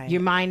 Right.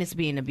 Your mind is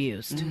being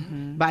abused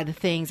by the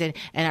things. And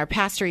our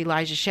pastor,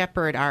 Elijah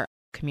Shepherd, our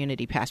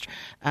community pastor,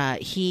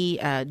 he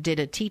did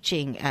a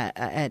teaching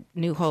at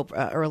New Hope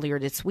earlier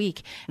this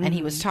week, and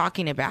he was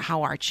talking about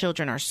how our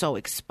children are so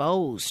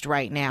exposed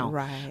right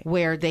now,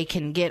 where they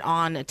can get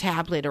on a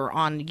tablet or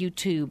on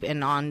YouTube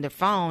and on the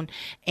phone,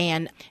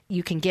 and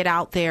you can get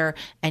out there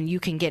and you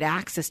can get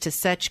access to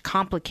such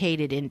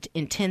complicated and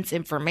intense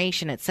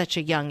information at such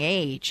a young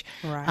age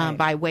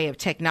by way of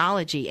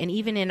technology. And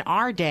even in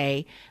our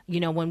day,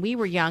 when we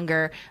were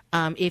younger,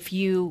 if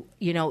you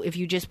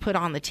just put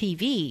on the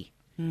TV,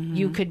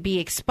 you could be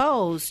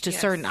exposed to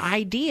certain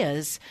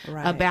ideas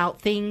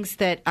about things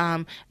that,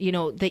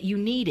 that you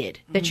needed,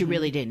 that you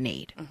really didn't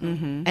need.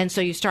 And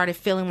so you started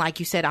feeling like,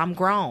 you said, I'm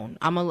grown.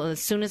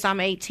 As soon as I'm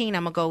 18,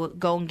 I'm going to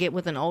go and get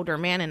with an older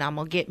man, and I'm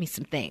going to get me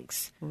some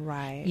things.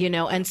 Right.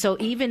 And so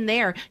even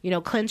there,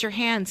 cleanse your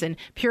hands and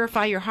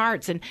purify your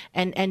hearts,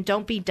 and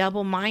don't be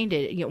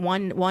double-minded.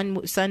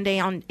 One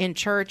Sunday in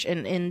church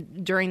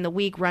and during the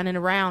week running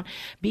around,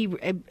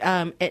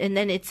 and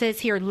then it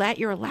says here, let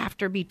your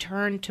laughter be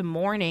turned to mourning.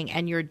 mourning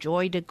and your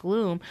joy to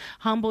gloom.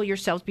 Humble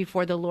yourselves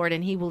before the Lord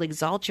and he will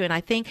exalt you. And I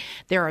think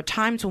there are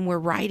times when we're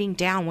writing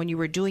down, when you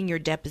were doing your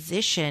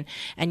deposition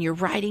and you're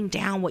writing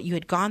down what you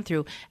had gone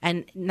through,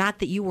 and not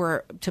that you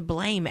were to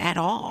blame at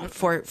all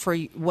for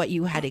what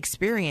you had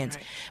experienced,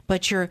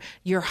 but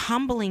you're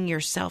humbling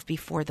yourself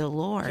before the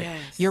Lord.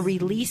 Yes. You're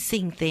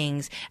releasing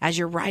things. As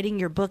you're writing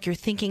your book, you're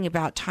thinking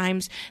about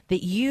times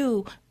that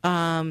you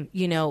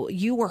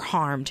were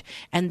harmed,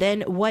 and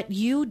then what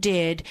you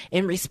did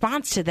in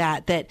response to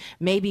that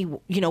maybe,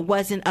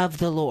 wasn't of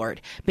the Lord,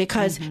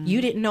 because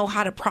you didn't know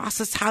how to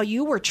process how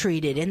you were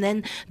treated. And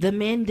then the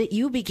men that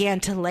you began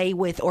to lay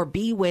with or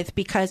be with,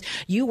 because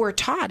you were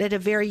taught at a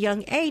very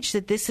young age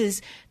that this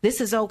is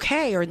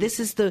okay, or this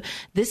is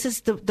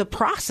the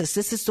process.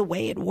 This is the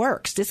way it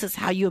works. This is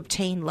how you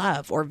obtain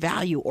love or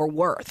value or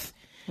worth.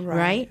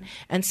 Right.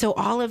 And so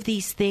all of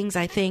these things,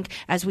 I think,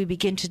 as we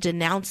begin to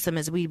denounce them,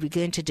 as we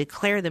begin to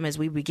declare them, as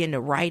we begin to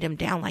write them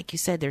down, like you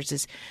said, there's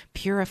this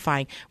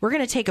purifying. We're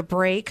going to take a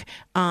break.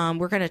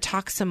 We're going to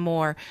talk some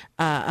more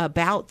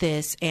about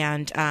this,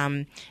 and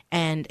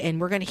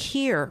we're going to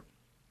hear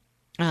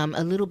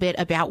a little bit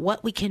about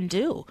what we can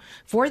do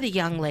for the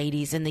young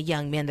ladies and the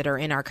young men that are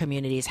in our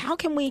communities. How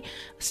can we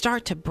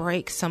start to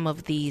break some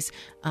of these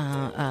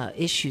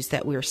issues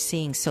that we're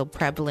seeing so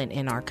prevalent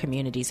in our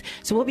communities?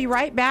 So we'll be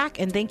right back,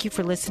 and thank you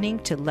for listening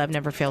to Love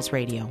Never Fails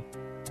Radio.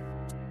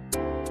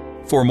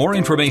 For more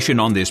information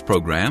on this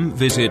program,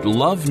 visit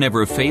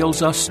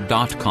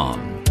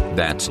loveneverfailsus.com.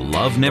 That's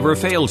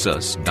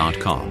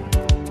loveneverfailsus.com.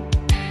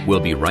 We'll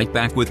be right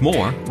back with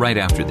more right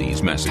after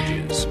these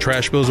messages.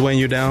 Trash bills weighing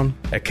you down?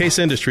 At Case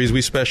Industries,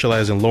 we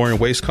specialize in lowering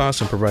waste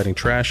costs and providing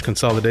trash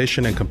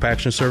consolidation and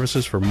compaction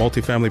services for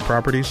multifamily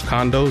properties,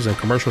 condos, and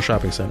commercial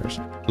shopping centers.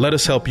 Let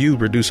us help you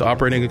reduce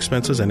operating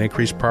expenses and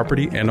increase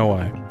property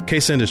NOI.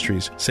 Case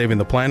Industries, saving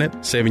the planet,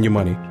 saving you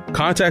money.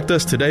 Contact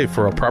us today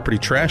for a property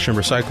trash and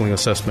recycling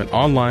assessment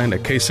online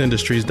at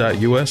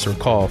caseindustries.us or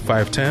call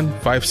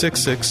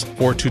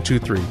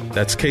 510-566-4223.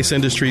 That's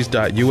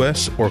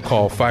caseindustries.us or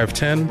call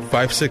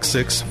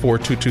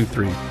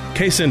 510-566-4223.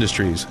 Case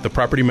Industries, the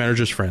property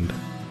manager's friend.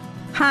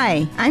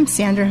 Hi, I'm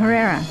Sandra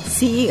Herrera,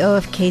 CEO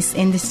of Case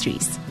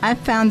Industries. I've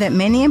found that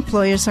many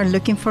employers are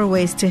looking for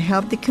ways to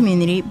help the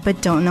community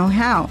but don't know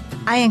how.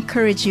 I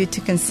encourage you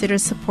to consider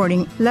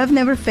supporting Love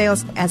Never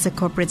Fails as a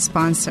corporate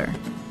sponsor.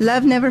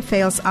 Love Never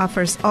Fails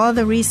offers all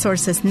the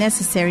resources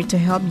necessary to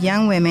help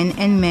young women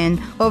and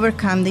men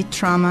overcome the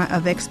trauma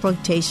of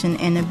exploitation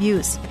and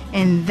abuse.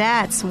 And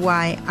that's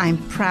why I'm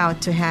proud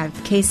to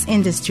have Case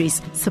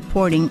Industries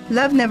supporting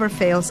Love Never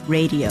Fails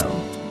Radio.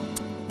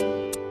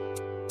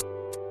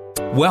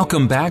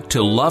 Welcome back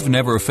to Love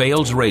Never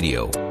Fails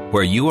Radio,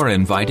 where you are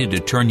invited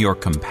to turn your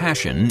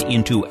compassion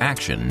into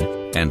action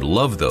and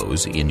love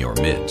those in your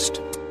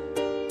midst.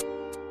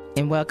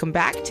 And welcome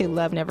back to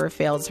Love Never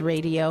Fails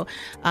Radio.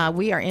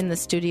 We are in the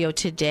studio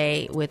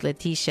today with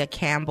Leticia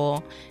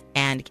Campbell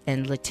and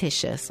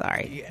Letitia.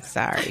 Sorry. It's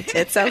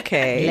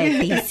okay.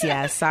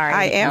 Leticia, sorry.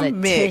 I am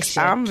Letitia mixed.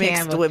 I'm mixed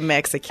Campbell. with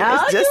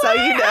Mexicans, just so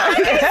you know.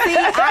 See,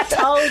 I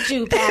told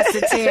you,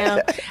 Pastor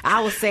Tim.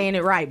 I was saying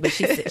it right, but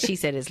she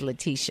said it's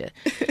Letitia.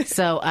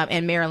 So,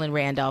 and Marilyn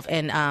Randolph.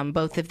 And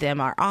both of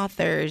them are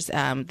authors.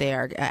 They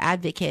are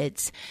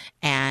advocates,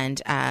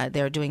 and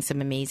they're doing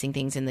some amazing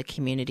things in the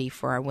community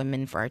for our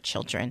women, for our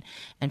children,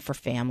 and for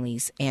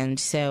families. And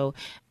so,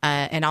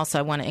 and also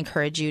I want to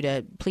encourage you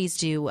to please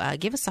do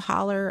give us a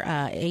holler,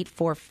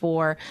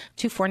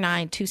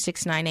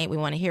 844-249-2698. We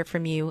want to hear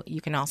from you. You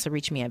can also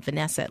reach me at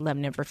Vanessa at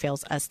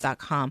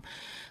loveneverfailsus.com.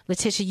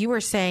 Letitia, you were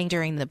saying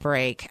during the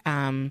break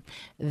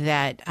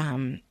that,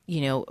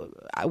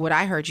 what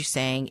I heard you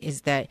saying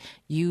is that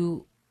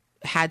you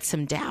had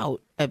some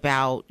doubt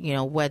about,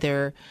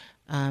 whether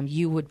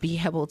you would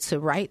be able to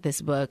write this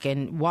book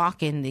and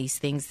walk in these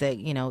things that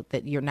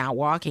that you're now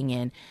walking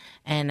in,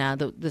 and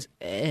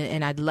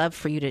and I'd love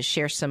for you to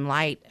share some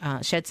light,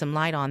 shed some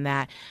light on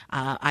that.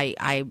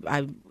 I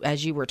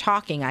as you were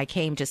talking, I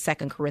came to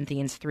 2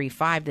 Corinthians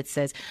 3:5 that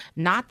says,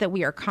 "Not that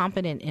we are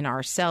competent in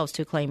ourselves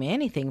to claim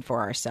anything for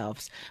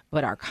ourselves,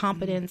 but our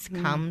competence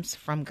comes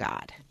from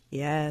God."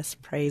 Yes,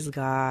 praise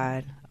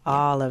God.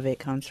 All of it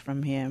comes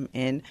from Him,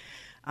 and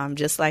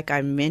just like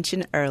I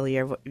mentioned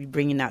earlier,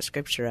 bringing that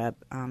scripture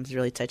up is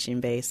really touching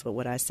base with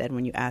what I said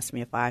when you asked me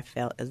if I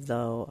felt as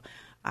though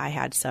I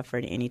had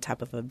suffered any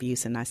type of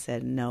abuse, and I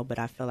said no, but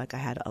I feel like I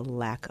had a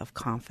lack of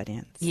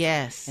confidence.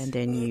 Yes. And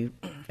then you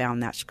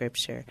found that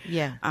scripture.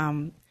 Yeah.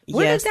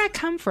 Where did that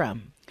come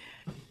from?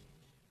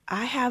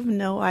 I have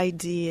no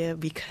idea,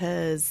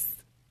 because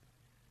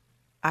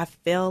I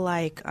feel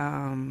like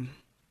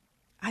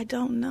I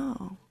don't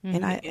know,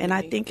 and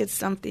I think it's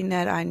something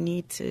that I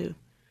need to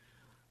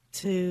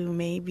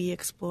maybe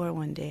explore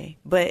one day.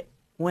 But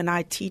when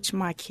I teach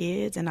my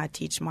kids and I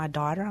teach my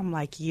daughter, I'm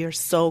like, you're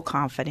so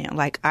confident.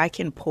 Like, I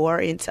can pour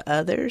into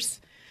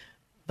others.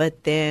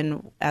 But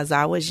then as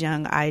I was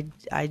young, I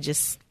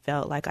just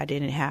felt like I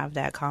didn't have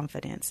that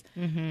confidence.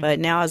 Mm-hmm. But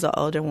now as an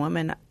older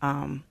woman,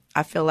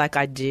 I feel like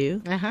I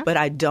do, but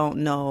I don't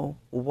know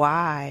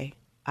why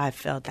I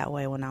felt that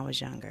way when I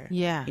was younger.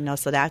 Yeah.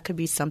 So that could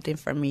be something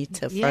for me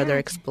to further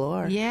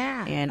explore.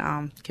 Yeah.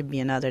 And could be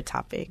another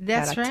topic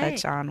That's that I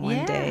touch on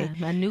one day.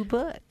 A new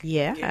book.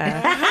 Yeah.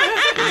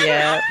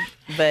 Yeah.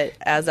 But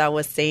as I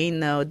was saying,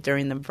 though,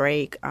 during the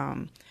break,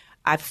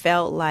 I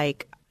felt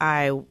like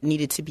I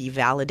needed to be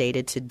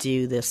validated to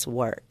do this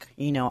work.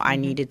 I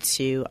needed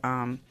to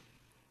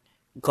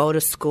go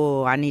to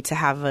school. I need to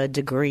have a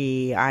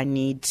degree. I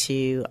need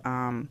to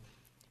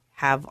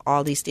have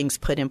all these things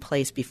put in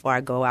place before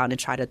I go out and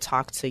try to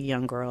talk to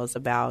young girls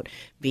about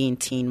being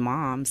teen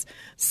moms.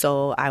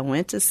 So I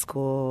went to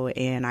school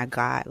and I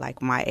got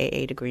my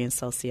AA degree in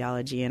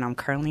sociology, and I'm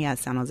currently at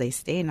San Jose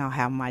State, and I'll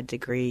have my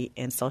degree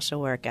in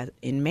social work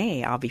in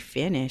May. I'll be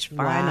finished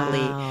finally.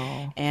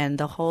 Wow. And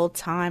the whole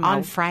time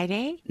on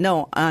Friday?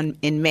 No,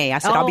 in May. I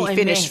said I'll be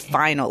finished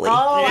finally.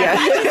 Oh, yeah.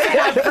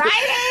 On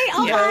Friday?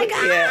 Oh my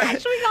gosh, yeah.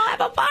 we gonna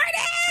have a party.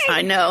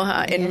 I know,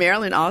 huh? And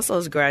Marilyn also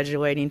is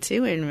graduating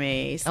too in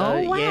May. So,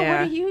 oh wow,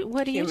 yeah.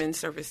 what are you? Human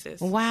Services.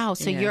 Wow,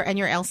 so you're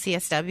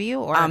LCSW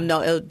or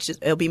no,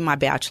 it'll be my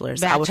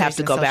bachelor's. I would have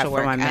to go back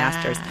for my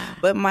master's.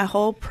 But my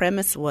whole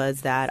premise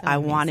was that I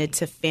wanted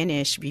to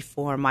finish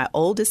before my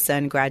oldest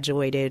son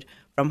graduated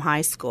from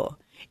high school.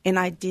 And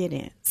I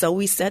didn't. So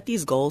we set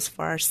these goals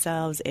for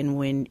ourselves, and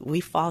when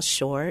we fall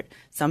short,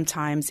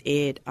 sometimes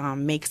it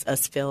makes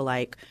us feel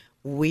like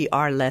we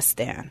are less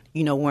than,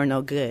 we're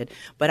no good.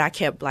 But I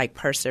kept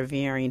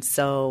persevering.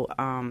 So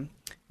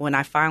when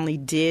I finally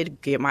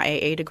did get my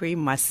AA degree,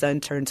 my son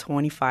turned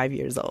 25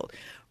 years old,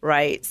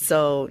 right?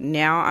 So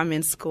now I'm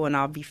in school and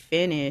I'll be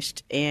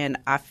finished. And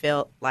I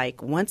felt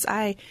like once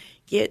I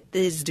get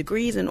these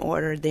degrees in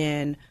order,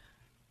 then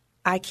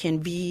I can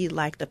be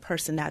like the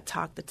person that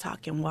talked the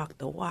talk and walked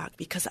the walk,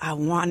 because I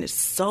wanted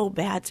so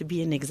bad to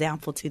be an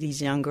example to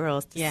these young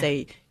girls to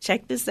say,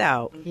 check this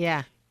out.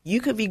 Yeah. You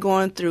could be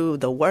going through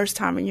the worst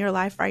time in your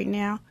life right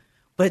now,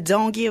 but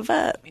don't give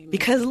up,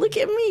 because look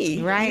at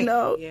me. Right.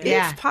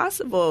 It's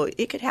possible.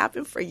 It could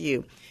happen for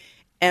you.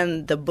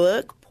 And the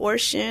book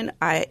portion,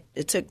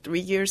 it took 3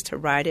 years to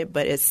write it,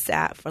 but it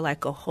sat for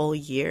a whole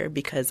year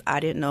because I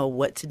didn't know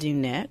what to do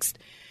next.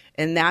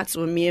 And that's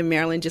when me and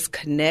Marilyn just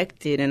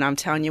connected. And I'm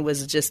telling you, it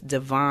was just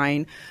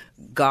divine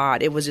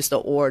God. It was just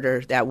an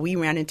order that we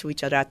ran into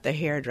each other at the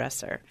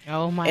hairdresser.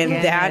 Oh, my goodness.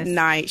 And that goodness.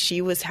 night,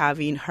 she was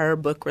having her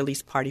book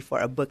release party for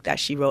a book that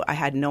she wrote. I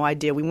had no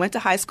idea. We went to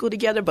high school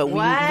together, but we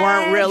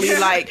weren't really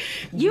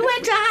You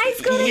went to high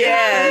school together?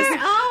 Yes.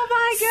 Oh,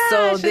 my gosh.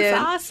 So then,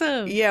 that's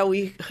awesome. Yeah,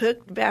 we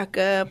hooked back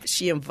up.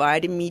 She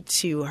invited me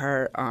to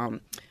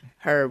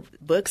her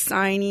book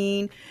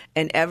signing,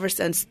 and ever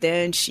since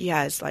then she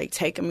has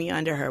taken me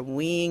under her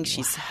wing.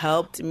 She's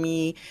helped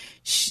me.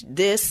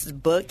 This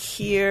book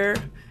here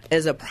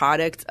is a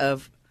product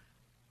of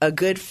a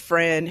good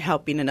friend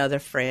helping another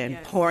friend,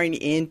 pouring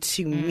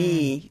into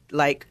me,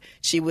 like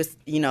she was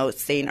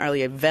saying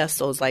earlier,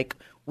 vessels.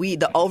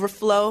 The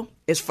overflow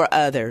is for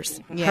others.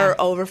 Her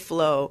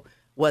overflow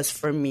was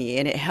for me,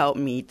 and it helped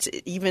me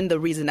to, even the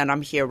reason that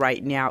I'm here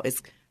right now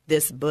is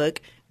this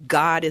book.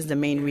 God is the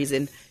main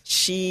reason.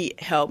 She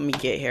helped me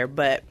get here.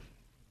 But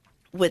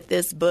with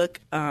this book,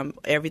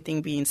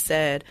 everything being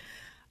said,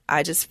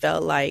 I just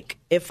felt like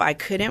if I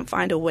couldn't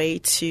find a way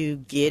to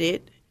get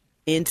it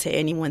into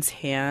anyone's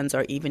hands,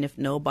 or even if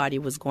nobody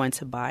was going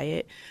to buy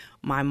it,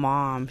 my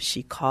mom,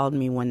 she called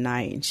me one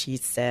night and she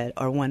said,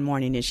 or one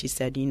morning, and she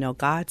said,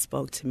 God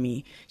spoke to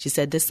me. She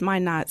said, this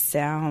might not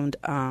sound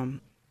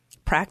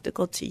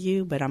practical to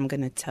you, but I'm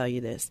going to tell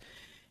you this.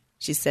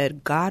 She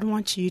said, God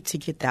wants you to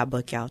get that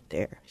book out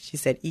there. She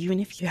said,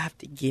 even if you have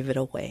to give it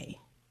away.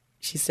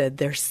 She said,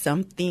 there's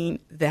something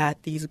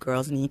that these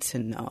girls need to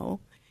know,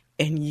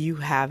 and you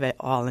have it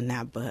all in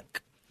that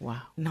book.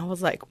 Wow. And I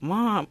was like,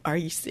 Mom, are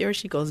you serious?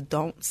 She goes,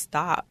 don't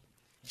stop.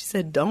 She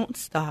said, don't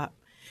stop.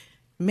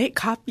 Make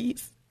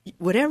copies.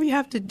 Whatever you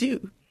have to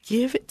do,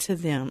 give it to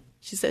them.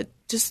 She said,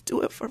 just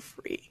do it for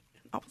free.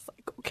 And I was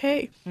like,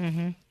 okay.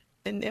 Mm-hmm.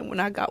 And then when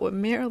I got with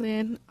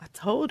Marilyn, I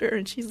told her,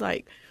 and she's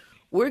like,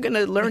 we're going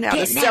to learn how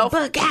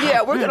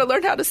to we're going to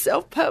learn how to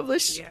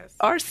self-publish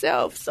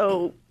ourselves.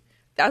 So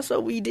that's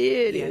what we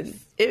did. Yes.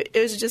 And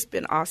it's just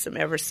been awesome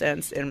ever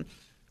since. And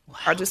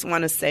I just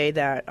want to say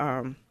that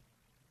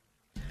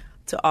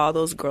to all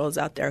those girls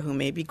out there who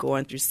may be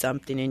going through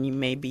something, and you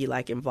may be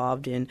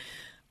involved in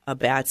a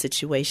bad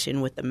situation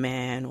with a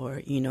man,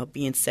 or,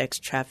 being sex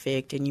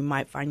trafficked, and you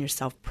might find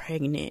yourself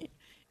pregnant.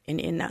 And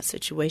in that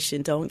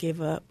situation, don't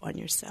give up on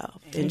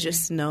yourself. Mm-hmm. And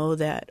just know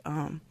that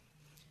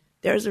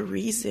there's a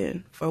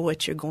reason for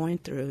what you're going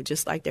through,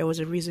 just like there was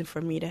a reason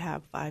for me to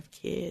have 5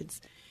 kids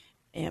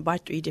and by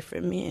 3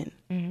 different men.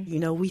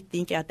 Mm-hmm. We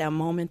think at that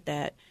moment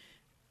that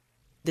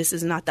this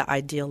is not the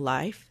ideal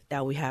life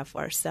that we have for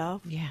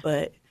ourselves,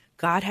 but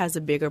God has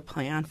a bigger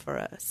plan for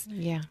us.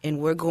 Yeah. And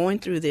we're going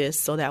through this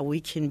so that we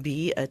can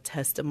be a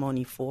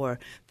testimony for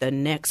the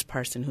next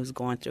person who's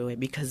going through it,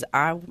 because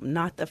I'm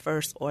not the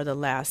first or the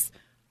last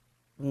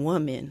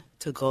woman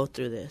to go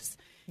through this.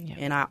 Yeah.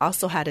 And I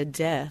also had a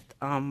death.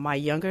 My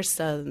younger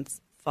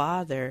son's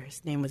father,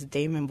 his name was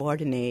Damon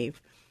Bordenave.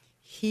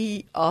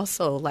 he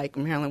also, like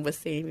Marilyn was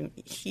saying,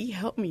 he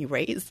helped me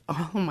raise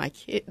all of my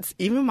kids,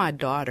 even my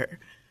daughter.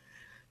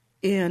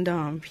 And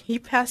he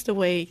passed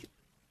away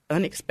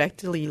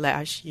unexpectedly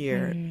last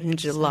year in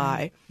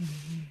July.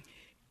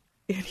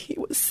 And he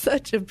was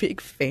such a big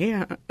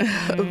fan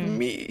of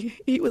me.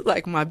 He was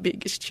like my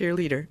biggest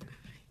cheerleader.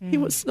 He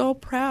was so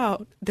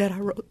proud that I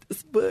wrote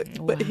this book,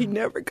 but he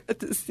never got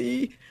to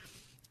see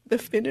the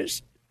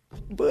finished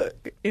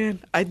book.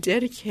 And I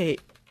dedicate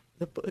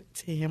the book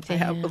to him. I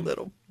have a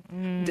little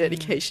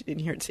dedication in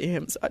here to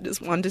him. So I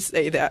just wanted to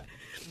say that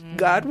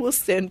God will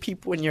send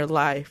people in your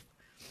life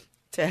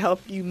to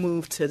help you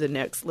move to the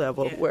next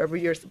level, wherever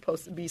you're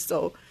supposed to be.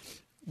 So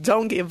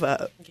don't give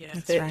up.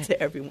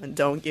 To everyone,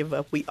 don't give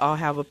up. We all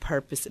have a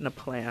purpose and a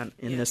plan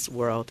in this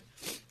world.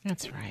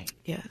 That's right.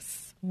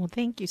 Yes. Well,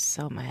 thank you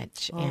so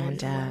much.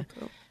 And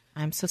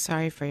I'm so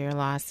sorry for your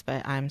loss,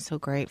 but I'm so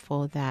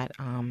grateful that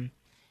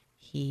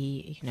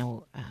he,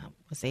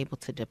 was able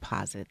to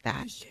deposit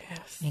that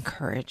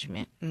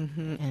encouragement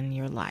in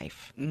your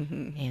life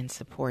and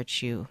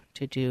support you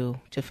to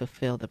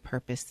fulfill the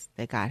purpose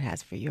that God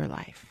has for your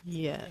life.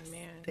 Yes.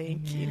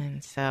 Thank you.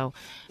 And so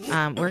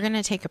we're going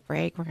to take a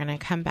break. We're going to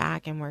come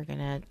back and we're going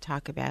to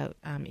talk about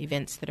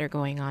events that are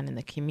going on in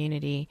the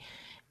community.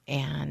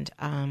 And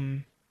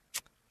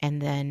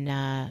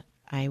then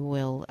I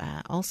will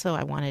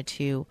I wanted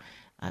to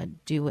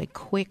do a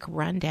quick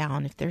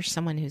rundown. If there's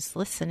someone who's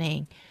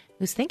listening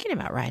who's thinking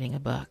about writing a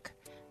book,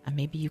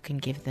 maybe you can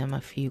give them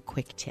a few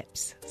quick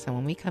tips. So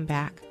when we come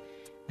back,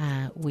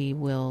 we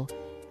will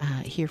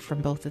hear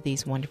from both of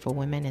these wonderful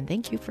women. And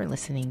thank you for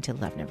listening to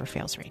Love Never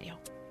Fails Radio.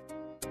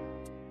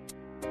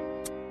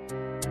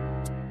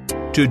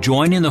 To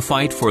join in the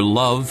fight for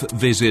love,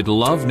 visit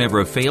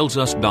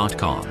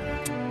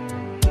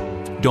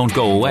loveneverfailsus.com. Don't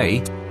go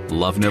away.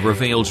 Love Never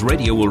Fails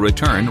Radio will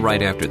return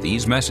right after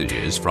these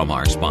messages from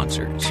our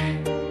sponsors.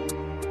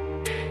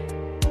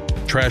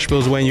 Trash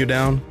bills weighing you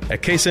down?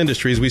 At Case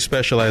Industries, we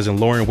specialize in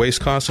lowering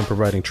waste costs and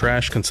providing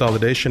trash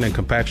consolidation and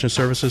compaction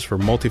services for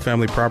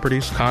multifamily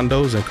properties,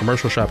 condos, and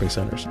commercial shopping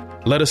centers.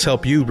 Let us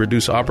help you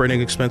reduce operating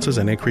expenses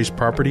and increase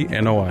property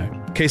NOI.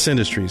 Case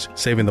Industries,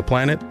 saving the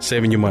planet,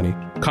 saving you money.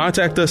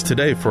 Contact us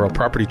today for a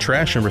property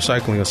trash and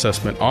recycling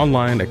assessment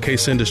online at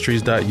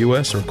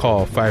caseindustries.us or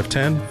call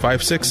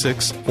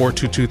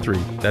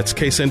 510-566-4223. That's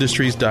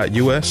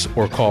caseindustries.us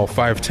or call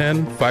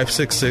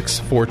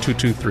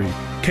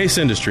 510-566-4223. Case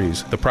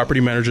Industries, the property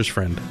manager's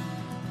friend.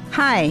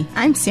 Hi,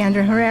 I'm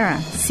Sandra Herrera,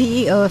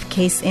 CEO of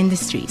Case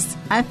Industries.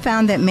 I've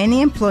found that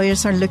many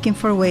employers are looking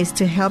for ways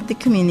to help the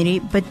community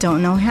but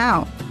don't know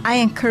how. I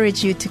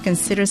encourage you to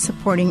consider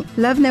supporting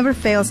Love Never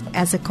Fails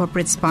as a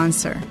corporate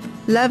sponsor.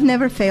 Love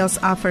Never Fails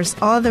offers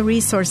all the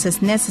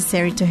resources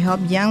necessary to help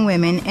young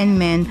women and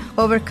men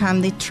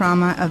overcome the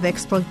trauma of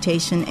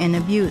exploitation and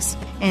abuse.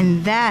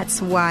 And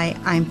that's why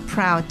I'm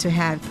proud to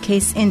have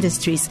Case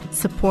Industries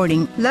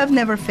supporting Love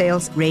Never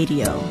Fails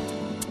Radio.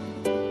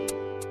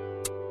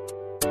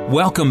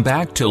 Welcome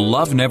back to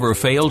Love Never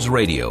Fails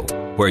Radio,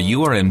 where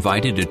you are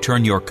invited to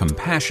turn your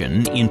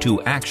compassion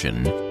into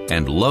action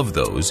and love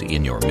those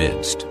in your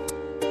midst.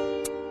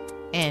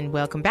 And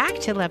welcome back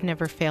to Love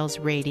Never Fails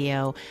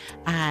Radio.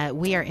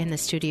 We are in the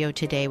studio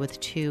today with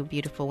two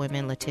beautiful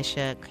women,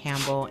 Letitia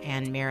Campbell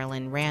and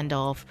Marilyn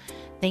Randolph.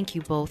 Thank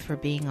you both for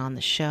being on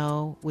the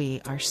show.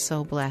 We are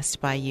so blessed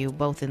by you,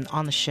 both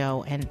on the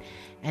show and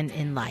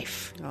in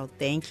life. Oh,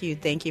 thank you.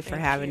 Thank you for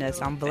having us.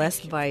 I'm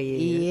blessed by you.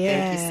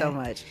 Yeah. Thank you so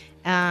much.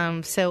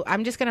 So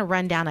I'm just going to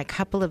run down a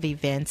couple of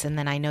events, and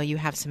then I know you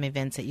have some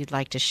events that you'd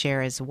like to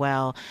share as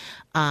well.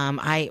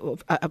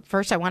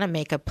 First, I want to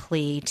make a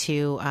plea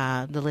to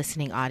the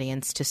listening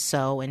audience to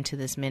sow into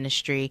this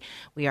ministry.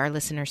 We are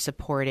listener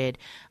supported.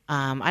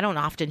 I don't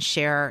often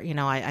share,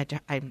 I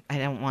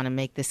don't want to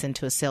make this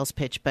into a sales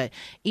pitch, but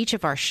each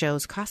of our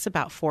shows costs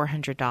about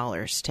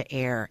 $400 to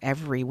air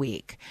every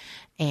week.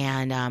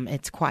 And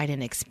it's quite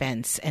an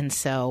expense. And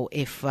so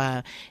if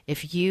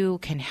you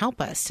can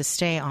help us to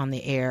stay on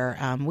the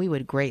air, we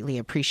would greatly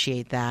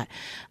appreciate that.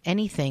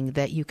 Anything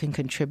that you can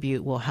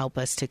contribute will help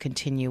us to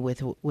continue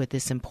with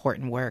this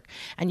important work.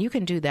 And you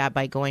can do that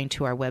by going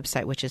to our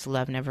website, which is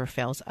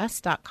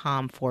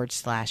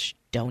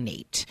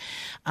loveneverfailsus.com/donate.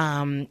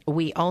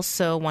 We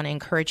also want to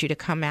encourage you to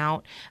come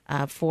out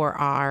for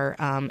our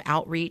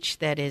outreach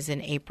that is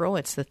in April.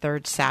 It's the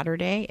third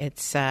Saturday.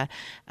 It's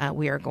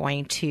we are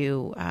going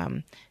to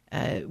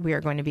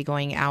be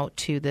going out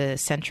to the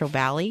Central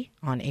Valley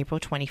on April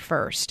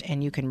 21st,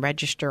 and you can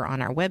register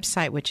on our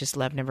website, which is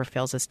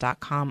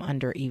loveneverfailsus.com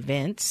under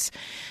events.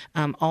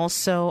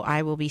 Also,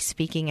 I will be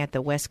speaking at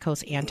the West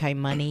Coast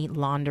Anti-Money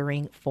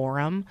Laundering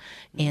Forum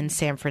in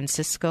San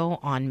Francisco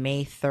on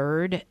May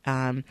 3rd.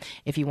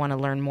 If you want to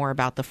learn more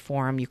about the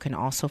forum, you can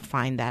also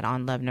find that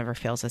on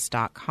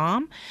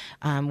loveneverfailsus.com.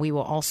 We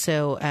will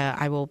also,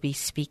 I will be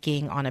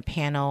speaking on a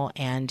panel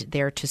and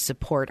there to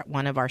support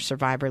one of our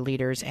survivor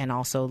leaders and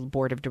also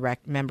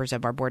members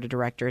of our board of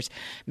directors,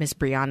 Ms.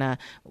 Brianna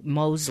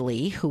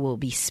Mosley, who will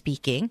be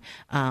speaking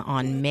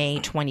on May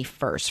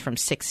 21st from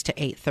 6 to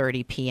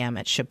 8:30 p.m.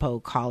 at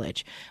Chabot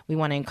College. We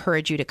want to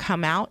encourage you to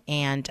come out,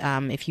 and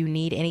if you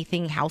need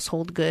anything,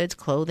 household goods,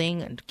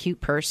 clothing,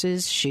 cute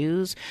purses,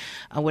 shoes,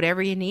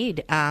 whatever you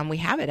need, we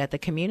have it at the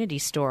community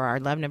store, our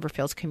Love Never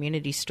Fails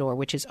community store,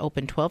 which is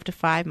open 12 to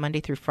 5 Monday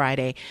through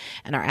Friday,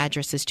 and our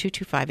address is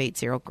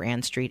 22580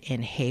 Grand Street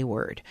in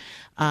Hayward.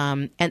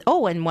 And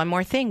one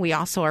more thing, we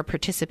also are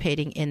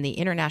participating in the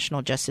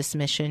International Justice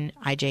Mission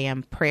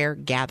IJM prayer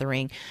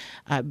gathering,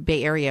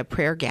 Bay Area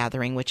prayer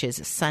gathering, which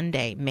is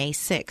Sunday, May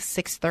 6th,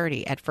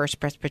 6:30 at First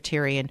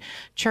Presbyterian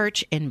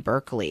Church in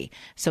Berkeley.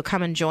 So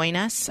come and join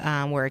us.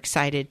 We're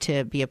excited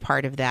to be a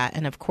part of that.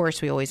 And of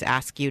course, we always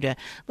ask you to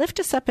lift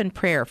us up in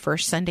prayer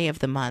first Sunday of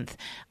the month,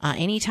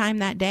 anytime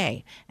that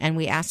day. And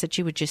we ask that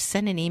you would just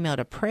send an email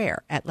to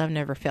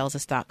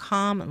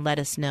prayer@loveneverfailsus.com and let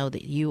us know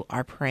that you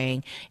are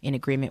praying in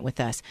agreement with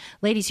us.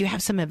 Ladies, you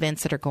have some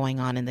events that are going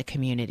on in the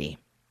community.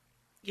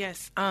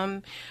 Yes.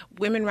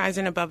 Women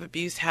Rising Above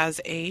Abuse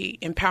has a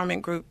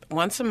empowerment group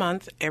once a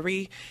month,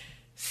 every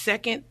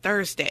second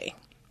Thursday.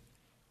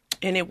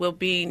 And it will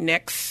be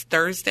next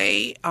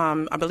Thursday.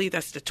 I believe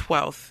that's the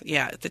 12th.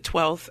 Yeah, the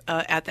 12th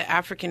at the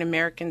African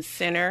American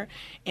Center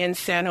in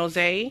San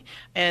Jose.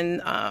 And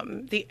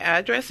the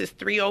address is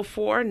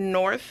 304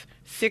 North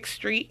 6th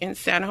Street in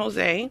San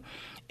Jose.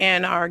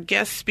 And our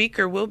guest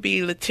speaker will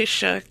be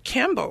Letitia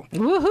Campbell.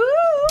 Woohoo!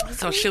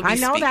 So she'll be I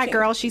know speaking. that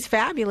girl. She's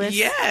fabulous.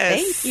 Yes.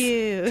 Thank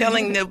you.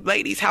 Telling the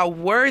ladies how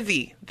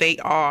worthy they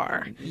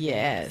are.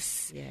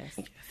 Yes. Yes.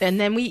 And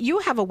then you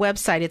have a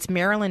website. It's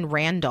Marilyn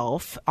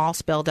Randolph, all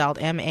spelled out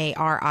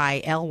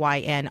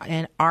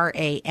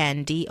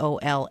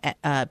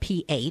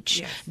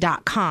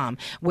MarilynRandolph.com,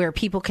 where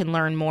people can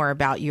learn more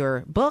about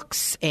your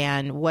books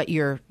and what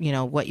you're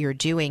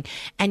doing.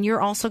 And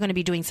you're also going to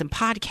be doing some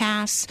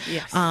podcasts,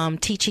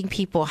 teaching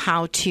people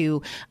how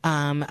to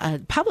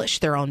publish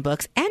their own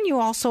books. And you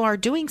also are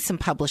doing some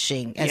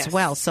publishing as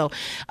well. So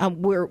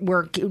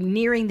we're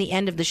nearing the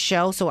end of the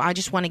show. So I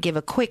just want to give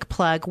a quick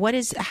plug.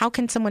 How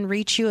can someone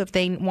reach you if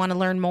they want to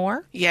learn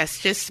more? Yes,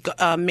 just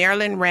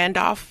Marilyn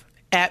Randolph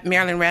at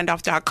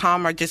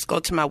MarilynRandolph.com, or just go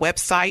to my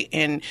website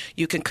and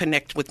you can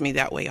connect with me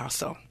that way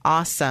also.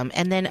 Awesome.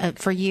 And then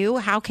for you,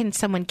 how can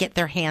someone get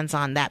their hands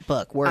on that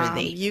book,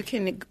 Worthy? You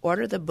can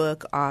order the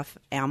book off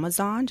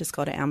Amazon. Just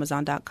go to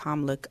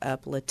Amazon.com, look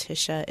up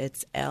Letitia.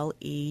 It's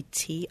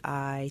Letitia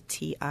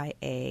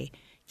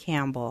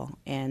Campbell,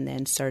 and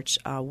then search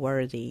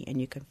Worthy,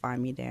 and you can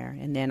find me there.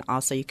 And then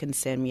also you can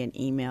send me an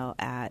email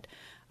at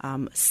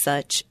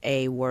Such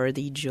a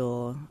Worthy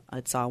Jewel.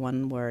 It's all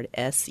one word,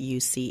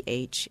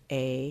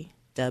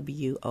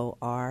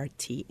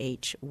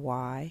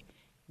 SuchaWorthyJewel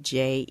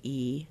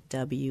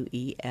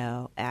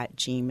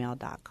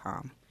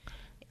 @gmail.com.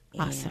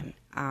 Awesome.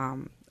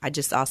 And, I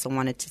just also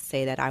wanted to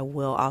say that I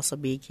will also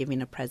be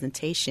giving a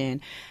presentation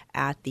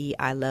at the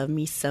I Love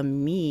Me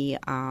Some Me.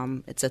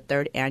 It's a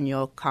third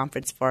annual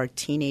conference for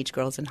teenage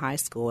girls in high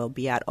school. It'll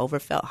be at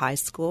Overfelt High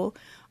School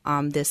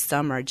this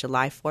summer,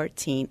 July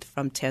 14th,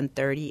 from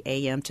 10:30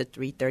 a.m. to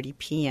 3:30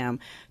 p.m.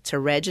 To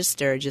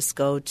register, just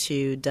go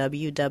to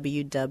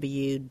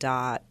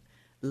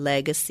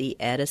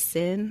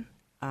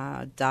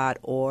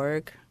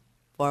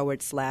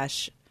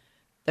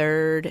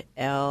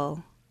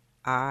www.legacyedison.org/3rd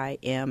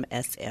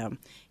IMSM.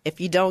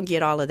 If you don't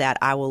get all of that,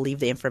 I will leave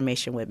the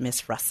information with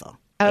Miss Russell.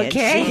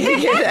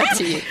 Okay. That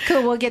to you.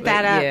 Cool. We'll get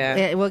that up.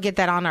 Yeah. We'll get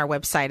that on our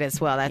website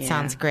as well. That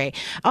sounds great.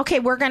 Okay.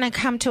 We're going to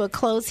come to a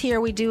close here.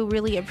 We do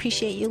really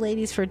appreciate you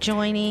ladies for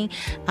joining.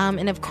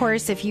 And of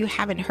course, if you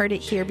haven't heard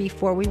it here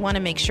before, we want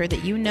to make sure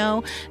that you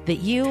know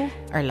that you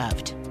are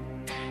loved.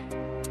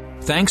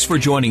 Thanks for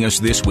joining us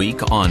this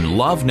week on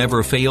Love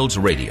Never Fails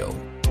Radio.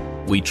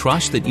 We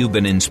trust that you've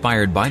been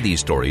inspired by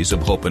these stories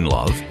of hope and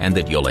love, and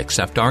that you'll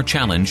accept our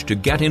challenge to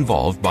get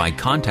involved by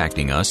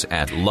contacting us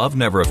at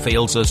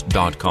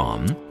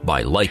loveneverfailsus.com,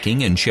 by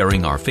liking and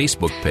sharing our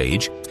Facebook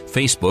page,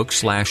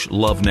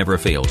 Facebook/Love Never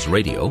Fails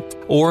Radio,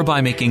 or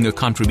by making a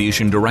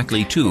contribution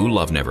directly to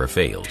Love Never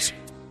Fails.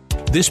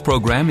 This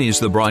program is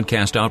the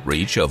broadcast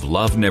outreach of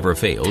Love Never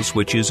Fails,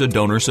 which is a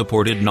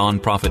donor-supported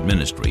nonprofit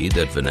ministry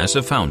that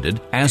Vanessa founded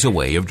as a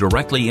way of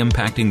directly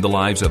impacting the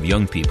lives of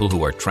young people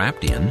who are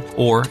trapped in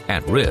or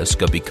at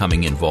risk of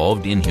becoming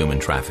involved in human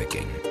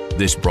trafficking.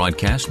 This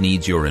broadcast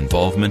needs your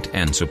involvement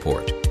and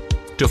support.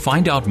 To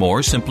find out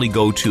more, simply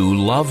go to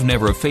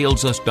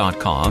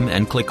loveneverfailsus.com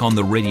and click on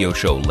the radio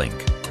show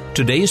link.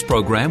 Today's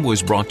program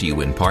was brought to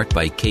you in part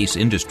by Case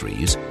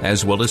Industries,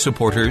 as well as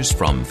supporters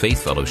from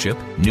Faith Fellowship,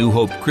 New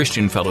Hope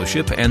Christian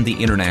Fellowship, and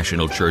the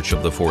International Church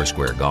of the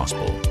Foursquare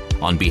Gospel.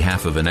 On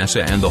behalf of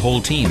Vanessa and the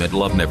whole team at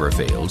Love Never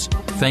Fails,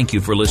 thank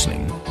you for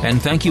listening, and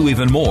thank you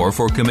even more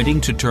for committing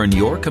to turn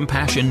your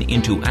compassion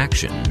into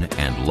action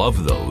and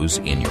love those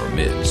in your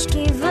midst.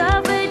 Give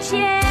love a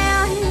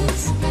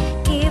chance.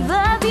 Give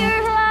up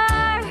your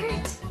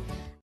heart.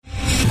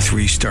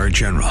 3-star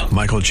general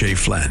Michael J.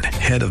 Flynn,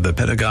 head of the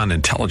Pentagon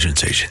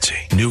Intelligence Agency,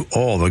 knew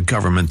all the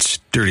government's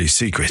dirty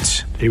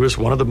secrets. He was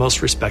one of the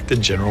most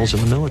respected generals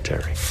in the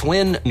military.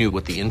 Flynn knew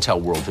what the intel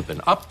world had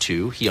been up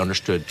to. He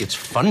understood its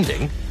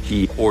funding.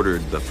 He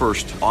ordered the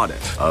first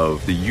audit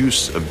of the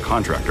use of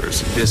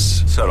contractors.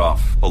 This set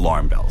off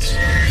alarm bells.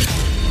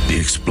 The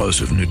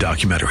explosive new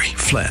documentary,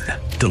 Flynn,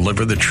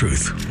 Deliver the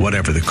Truth,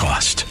 Whatever the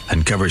Cost,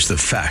 uncovers the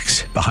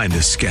facts behind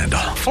this scandal.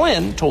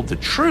 Flynn told the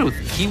truth.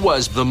 He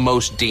was the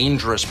most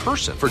dangerous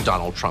person for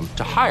Donald Trump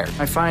to hire.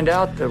 I find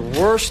out the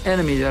worst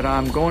enemy that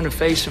I'm going to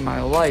face in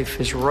my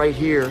life is right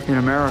here in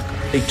America.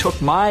 They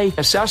took my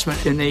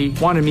assessment and they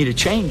wanted me to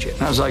change it.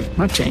 And I was like, I'm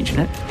not changing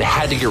it. They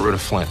had to get rid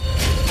of Flynn.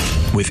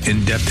 With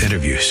in-depth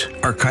interviews,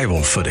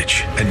 archival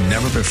footage, and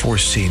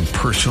never-before-seen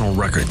personal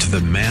records of the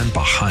man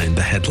behind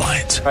the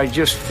headlines. I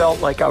just felt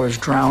like I was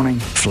drowning.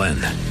 Flynn,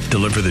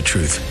 Deliver the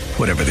Truth,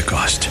 Whatever the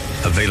Cost.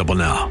 Available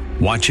now.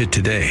 Watch it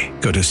today.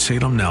 Go to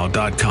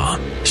salemnow.com.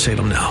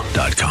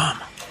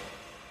 salemnow.com.